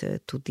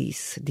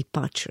these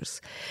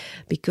departures,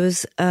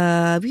 because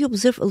we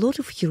observe a lot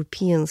of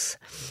Europeans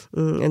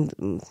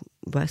and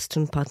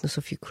Western partners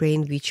of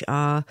Ukraine which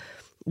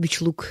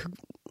look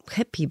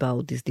happy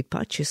about these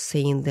departures,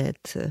 saying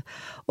that,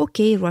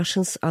 okay,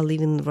 Russians are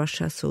leaving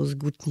Russia, so it's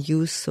good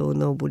news, so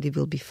nobody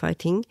will be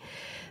fighting.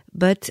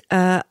 But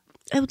I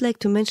would like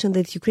to mention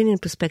that Ukrainian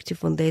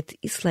perspective on that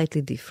is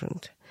slightly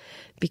different,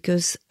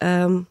 because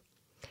Putin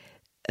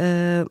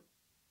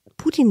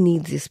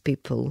needs these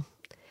people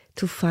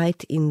to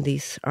fight in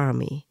this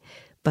army.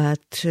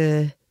 But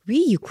we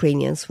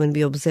Ukrainians, when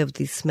we observe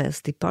these mass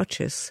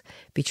departures,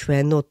 which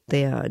were not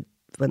there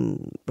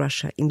when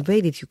Russia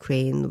invaded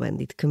Ukraine,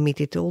 when it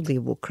committed all the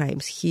war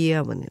crimes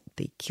here, when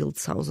they killed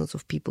thousands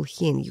of people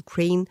here in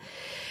Ukraine,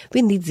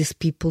 we need these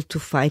people to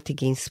fight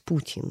against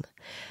Putin.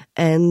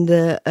 And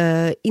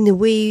in a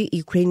way,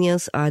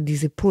 Ukrainians are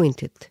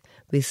disappointed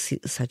with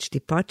such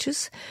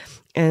departures.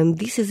 And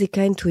this is a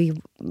kind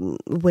of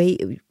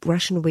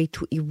Russian way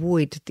to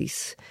avoid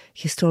this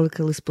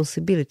historical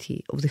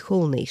responsibility of the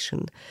whole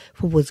nation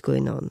for what's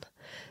going on.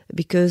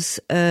 Because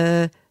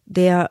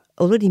there are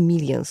already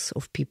millions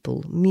of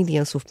people,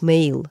 millions of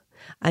male,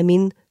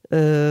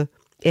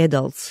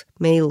 adults,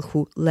 male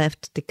who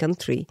left the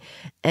country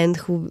and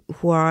who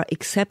are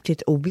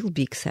accepted or will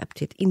be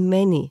accepted in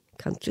many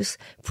countries.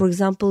 For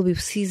example,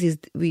 we've seen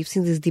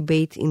this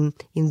debate in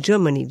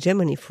Germany.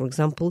 Germany, for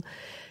example,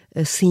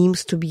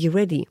 seems to be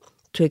ready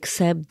to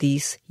accept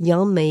these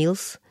young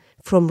males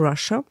from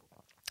Russia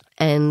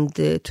and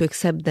to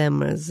accept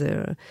them as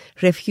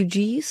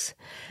refugees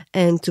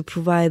and to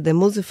provide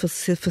them all the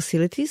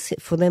facilities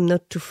for them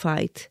not to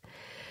fight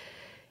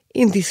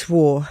in this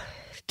war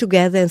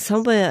together, and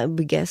somewhere,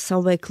 we guess,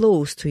 somewhere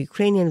close to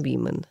Ukrainian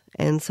women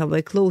and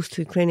somewhere close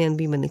to Ukrainian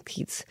women and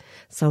kids,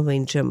 somewhere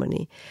in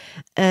Germany.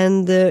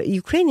 And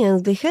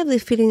Ukrainians, they have the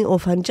feeling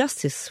of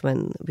injustice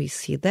when we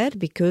see that,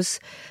 because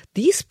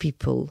these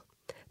people,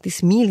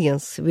 these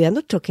millions, we are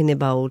not talking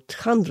about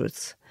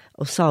hundreds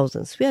of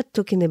thousands, we are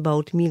talking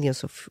about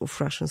millions of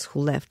Russians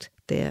who left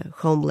their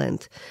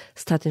homeland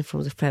starting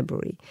from the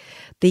February.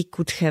 They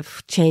could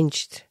have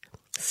changed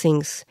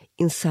things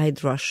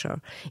inside Russia.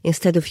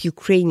 Instead of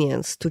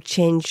Ukrainians to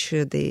change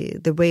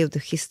the way of the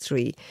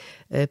history,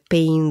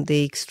 paying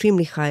the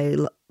extremely high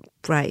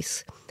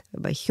price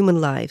by human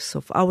lives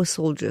of our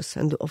soldiers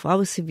and of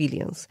our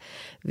civilians.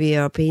 We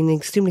are paying an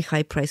extremely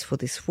high price for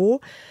this war,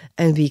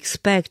 and we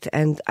expect,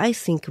 and I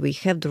think we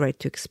have the right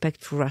to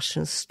expect, for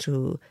Russians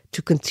to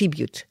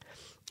contribute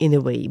in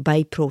a way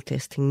by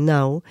protesting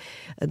now.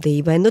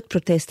 They were not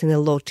protesting a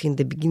lot in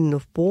the beginning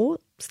of war.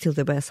 Still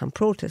there were some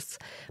protests,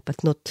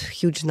 but not a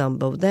huge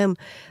number of them.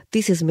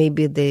 This is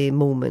maybe the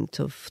moment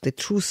of the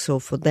truth, so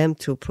for them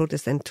to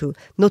protest and to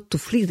not to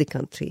flee the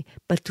country,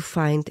 but to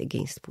fight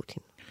against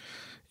Putin.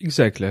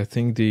 Exactly. I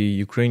think the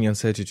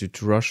Ukrainians' attitude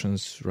to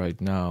Russians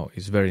right now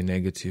is very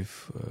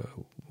negative.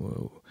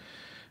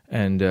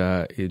 And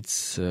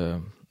it's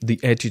the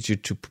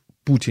attitude to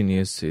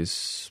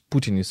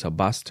Putinists are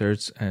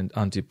bastards and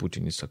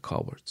anti-Putinists are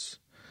cowards.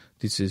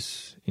 This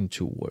is in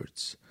 2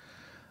 words.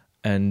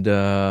 And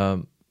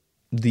the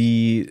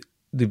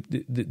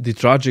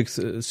tragic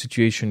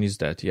situation is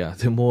that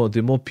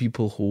the more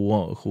people who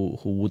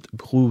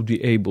would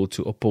be able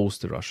to oppose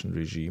the Russian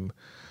regime,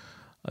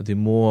 the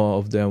more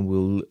of them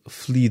will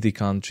flee the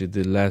country,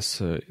 the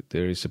less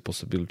there is a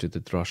possibility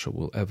that Russia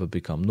will ever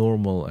become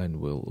normal and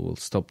will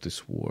stop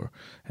this war,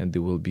 and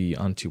there will be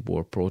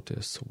anti-war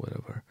protests or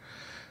whatever.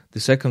 The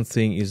second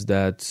thing is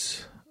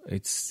that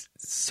it's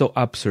so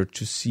absurd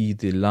to see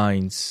the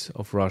lines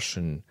of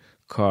Russian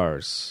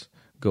cars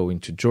go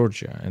into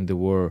Georgia, and there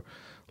were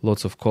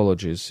lots of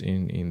collages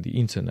in the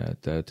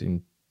internet that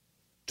in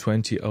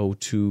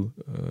 2002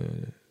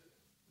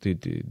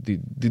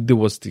 there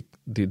was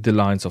the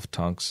lines of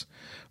tanks,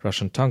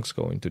 Russian tanks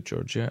going to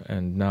Georgia,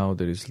 and now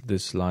there is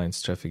this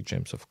lines, traffic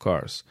jams of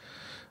cars,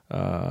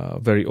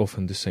 very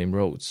often the same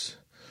roads,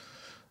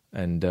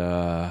 and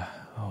the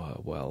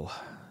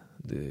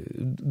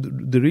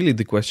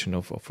question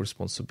of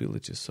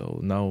responsibility. So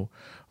now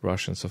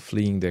Russians are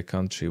fleeing their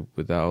country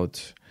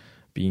without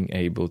being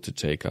able to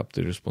take up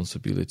the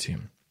responsibility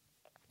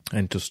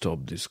and to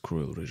stop this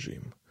cruel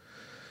regime.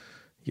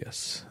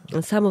 Yes.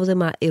 And some of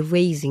them are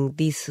erasing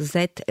these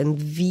Z and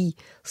V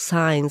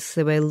signs.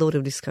 There were a lot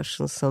of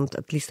discussions,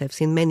 at least I've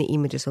seen many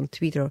images on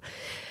Twitter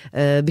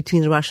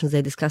between the Russians.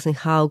 They're discussing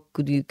how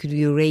could you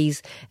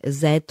erase a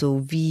Z or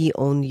V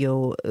on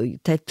your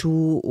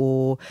tattoo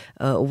or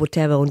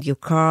whatever on your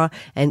car,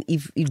 and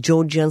if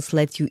Georgians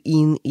let you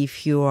in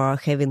if you are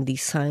having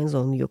these signs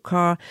on your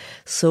car.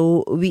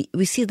 So we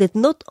see that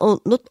not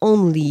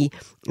only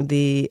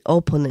the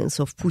opponents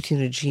of Putin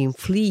regime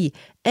flee,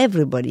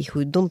 everybody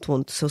who don't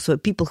want, so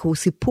people who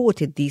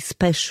supported the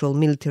special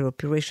military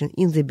operation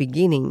in the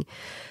beginning,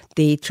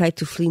 they try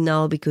to flee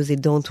now because they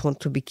don't want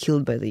to be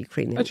killed by the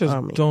Ukrainian army.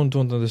 I just don't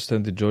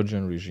understand the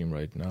Georgian regime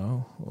right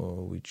now,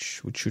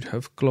 which should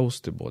have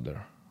closed the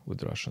border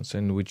with Russians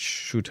and which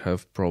should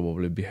have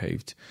probably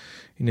behaved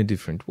in a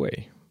different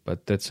way.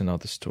 But that's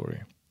another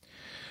story.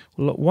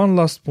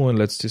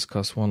 Let's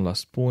discuss one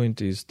last point,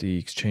 is the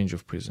exchange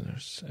of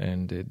prisoners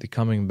and the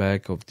coming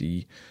back of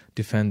the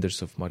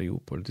defenders of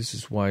Mariupol. This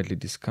is widely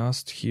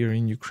discussed here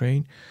in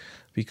Ukraine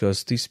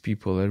because these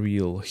people are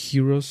real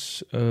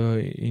heroes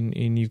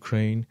in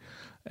Ukraine,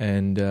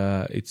 and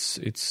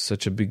it's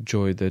such a big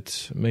joy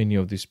that many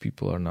of these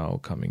people are now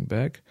coming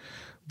back.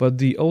 But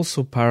the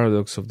also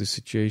paradox of the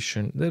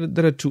situation,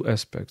 there are 2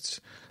 aspects.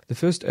 The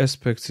first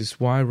aspect is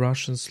why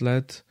Russians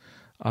let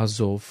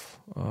Azov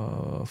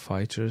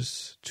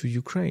fighters to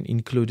Ukraine,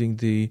 including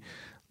the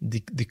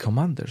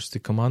commanders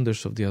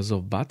of the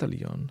Azov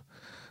battalion.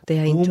 They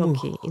are in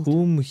Turkey.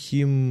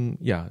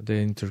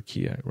 They're in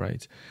Turkey,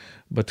 right?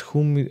 But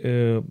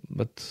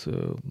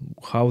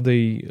how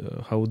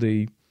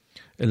they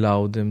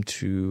allow them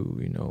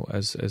to,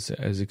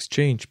 as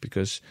exchange,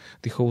 because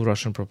the whole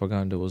Russian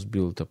propaganda was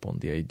built upon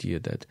the idea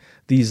that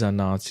these are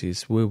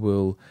Nazis, we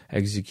will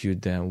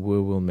execute them,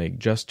 we will make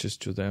justice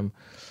to them.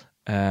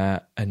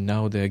 And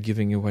now they are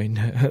giving away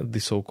the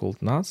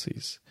so-called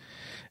Nazis.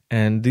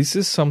 And this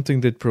is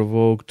something that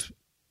provoked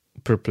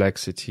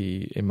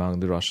perplexity among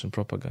the Russian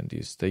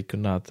propagandists. They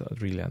could not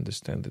really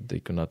understand it.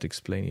 They could not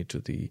explain it to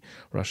the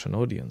Russian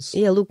audience.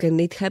 Yeah, look, and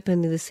it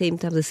happened at the same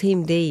time, the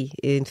same day.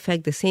 In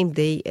fact, the same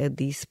day at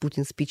this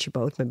Putin speech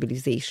about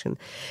mobilization.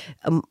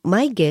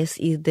 My guess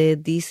is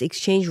that this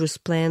exchange was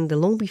planned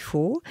long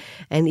before,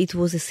 and it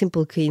was a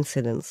simple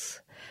coincidence.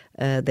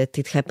 That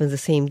it happens the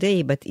same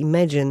day, but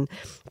imagine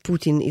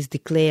Putin is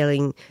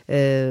declaring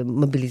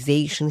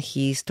mobilization.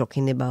 He's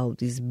talking about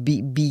this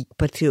big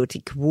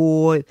patriotic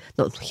war.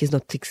 He's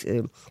not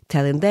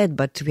telling that,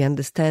 but we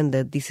understand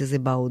that this is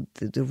about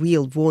the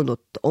real war, not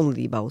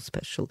only about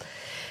special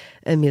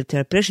military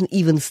operation.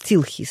 Even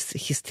still, he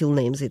still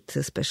names it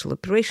a special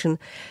operation.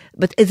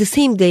 But at the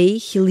same day,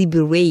 he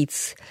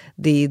liberates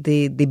the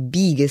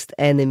biggest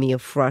enemy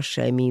of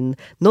Russia. I mean,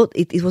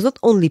 it was not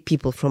only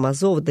people from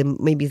Azov.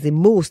 Maybe the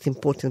most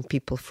important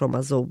people from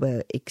Azov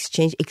were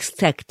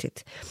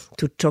extracted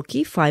to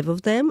Turkey, 5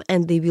 of them,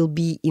 and they will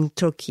be in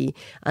Turkey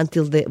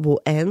until the war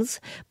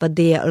ends. But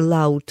they are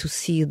allowed to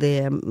see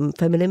their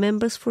family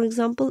members, for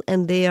example,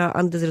 and they are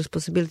under the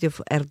responsibility of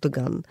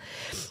Erdogan.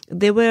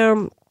 They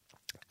were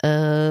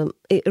a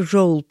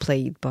role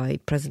played by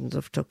President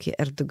of Turkey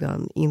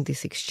Erdogan in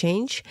this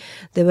exchange.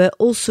 There were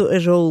also a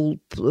role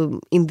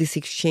in this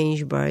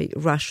exchange by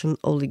Russian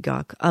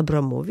oligarch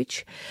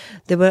Abramovich.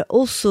 There were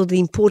also the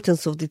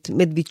importance of the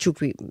Medvedchuk.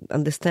 We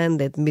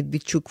understand that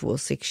Medvedchuk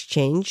was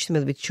exchanged.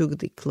 Medvedchuk,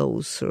 the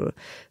close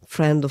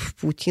friend of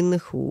Putin,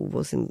 who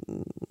was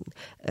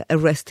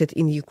arrested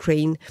in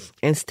Ukraine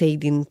and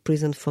stayed in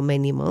prison for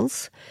many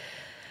months.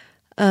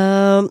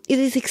 It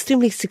is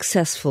extremely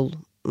successful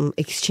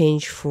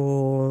exchange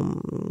for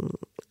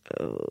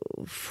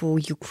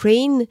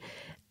Ukraine,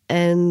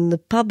 and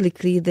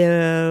publicly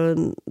there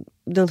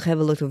don't have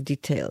a lot of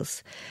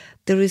details.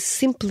 There is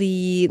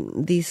simply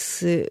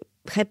this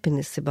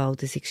happiness about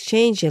this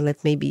exchange, and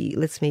let's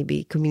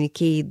maybe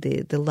communicate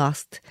the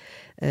last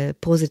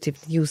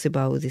positive news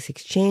about this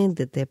exchange,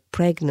 that the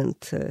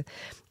pregnant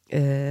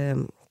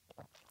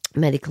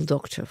medical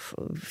doctor,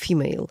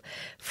 female,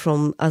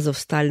 from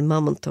Azovstal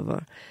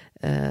Mamontovo.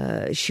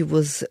 She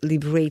was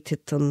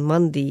liberated on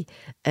Monday,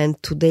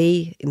 and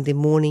today in the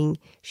morning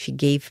she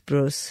gave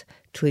birth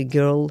to a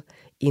girl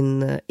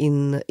in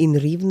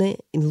Rivne,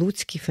 in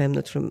Lutsk, if I'm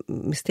not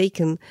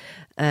mistaken,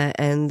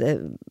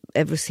 and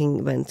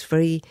everything went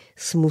very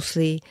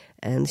smoothly,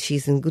 and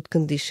she's in good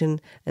condition,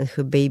 and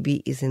her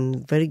baby is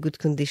in very good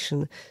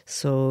condition.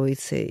 So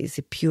it's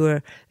a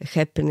pure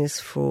happiness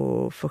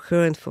for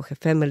her and for her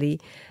family.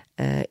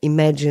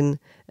 Imagine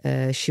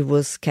she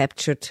was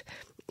captured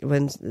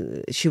when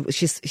she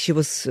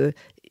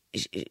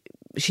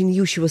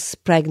knew she was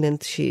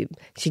pregnant. She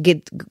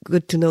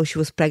got to know she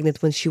was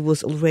pregnant when she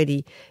was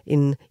already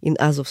in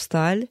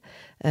Azovstal.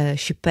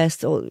 She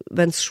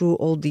went through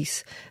all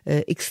these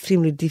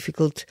extremely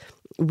difficult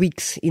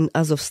weeks in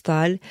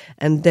Azovstal,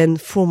 and then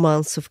 4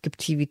 months of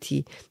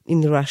captivity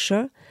in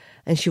Russia.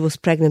 And she was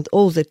pregnant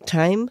all the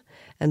time.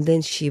 And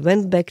then she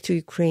went back to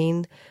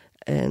Ukraine,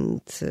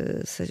 and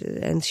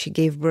she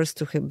gave birth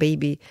to her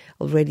baby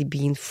already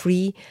being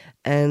free.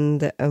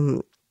 And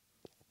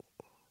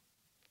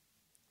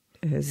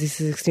this is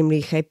an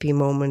extremely happy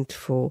moment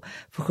for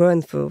her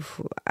and for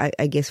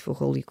I guess for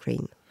whole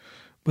Ukraine.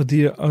 But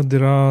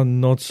there are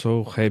not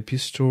so happy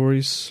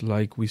stories,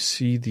 like we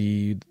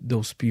see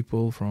those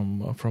people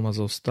from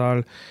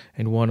Azovstal,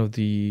 and one of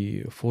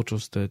the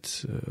photos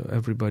that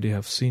everybody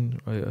have seen,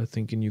 I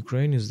think, in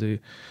Ukraine is the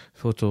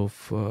photo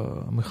of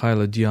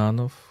Mikhailo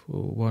Dianov,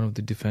 one of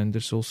the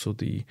defenders, also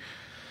the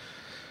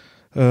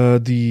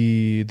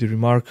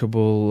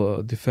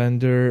remarkable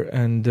defender,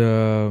 and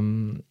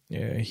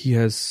he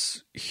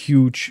has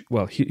huge.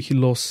 Well, he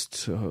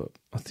lost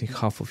I think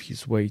half of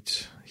his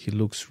weight. He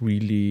looks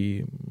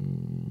really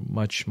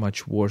much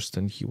worse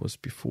than he was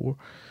before.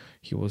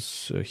 He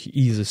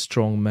is a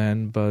strong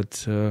man,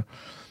 but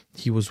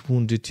he was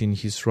wounded in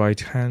his right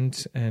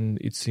hand, and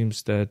it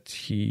seems that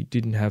he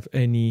didn't have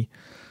any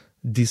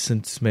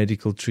decent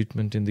medical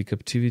treatment in the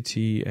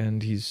captivity,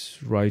 and his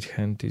right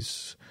hand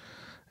is,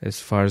 as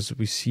far as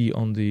we see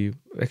on the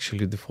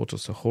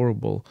photos are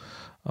horrible,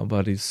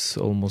 but it's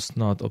almost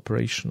not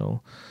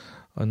operational,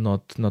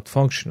 not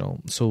functional.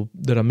 So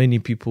there are many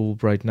people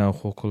right now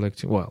who are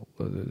collecting. Well,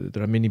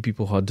 there are many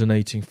people who are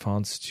donating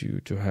funds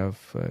to have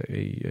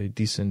a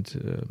decent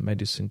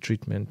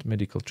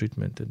medical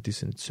treatment, and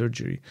decent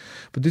surgery.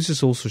 But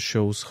this also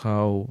shows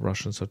how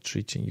Russians are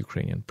treating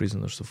Ukrainian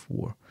prisoners of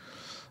war.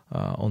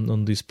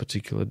 On this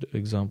particular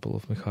example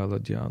of Mikhailo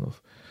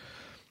Dianov.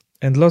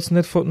 And let's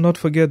not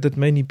forget that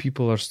many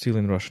people are still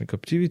in Russian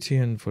captivity.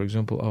 And, for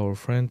example, our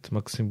friend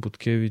Maxim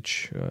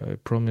Butkevich, a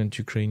prominent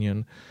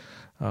Ukrainian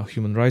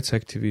human rights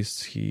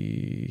activist,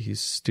 he's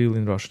still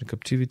in Russian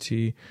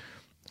captivity.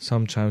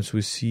 Sometimes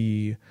we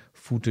see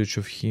footage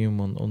of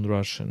him on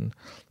Russian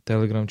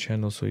Telegram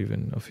channels or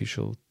even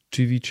official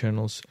TV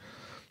channels.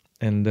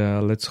 And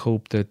let's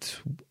hope that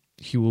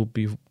he will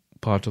be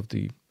part of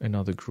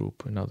another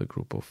group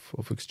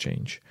of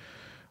exchange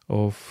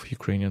of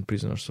Ukrainian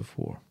prisoners of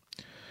war.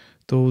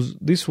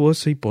 This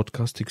was a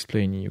podcast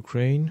explaining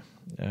Ukraine,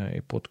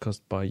 a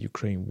podcast by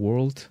Ukraine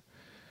World,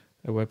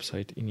 a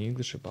website in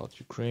English about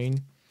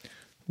Ukraine.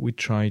 We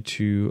try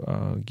to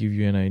give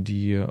you an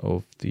idea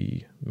of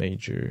the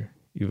major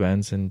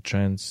events and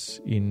trends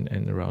in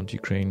and around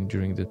Ukraine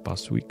during the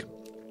past week.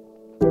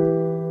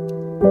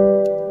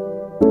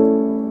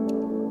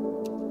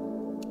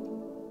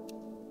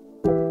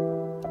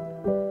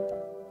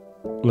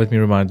 Let me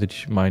remind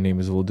that my name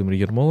is Volodymyr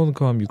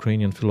Yermolenko. I'm a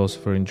Ukrainian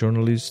philosopher and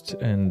journalist,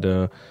 and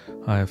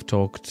I have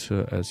talked,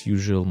 as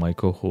usual, my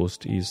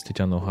co-host is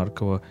Tetiana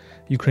Oharkova,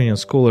 Ukrainian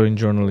scholar and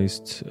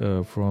journalist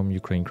from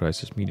Ukraine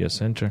Crisis Media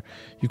Center.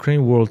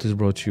 Ukraine World is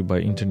brought to you by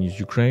Internews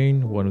Ukraine,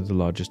 one of the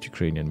largest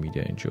Ukrainian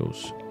media NGOs.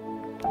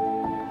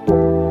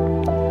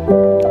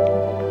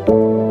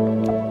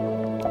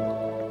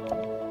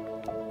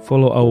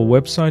 Follow our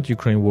website,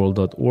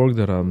 ukraineworld.org.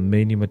 There are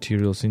many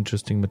materials,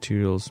 interesting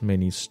materials,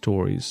 many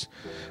stories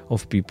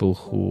of people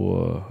who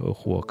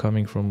are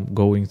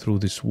going through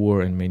this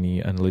war, and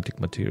many analytic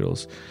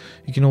materials.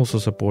 You can also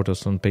support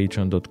us on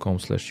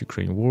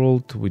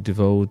patreon.com/ukraineworld. We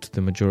devote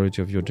the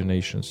majority of your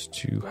donations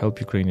to help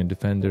Ukrainian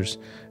defenders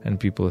and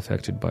people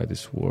affected by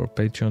this war.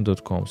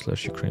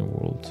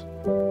 patreon.com/ukraineworld.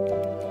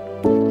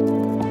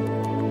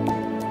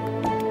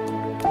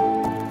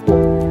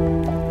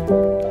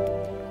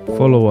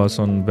 Follow us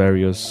on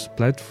various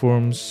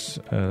platforms,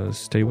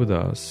 stay with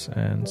us,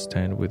 and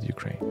stand with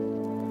Ukraine.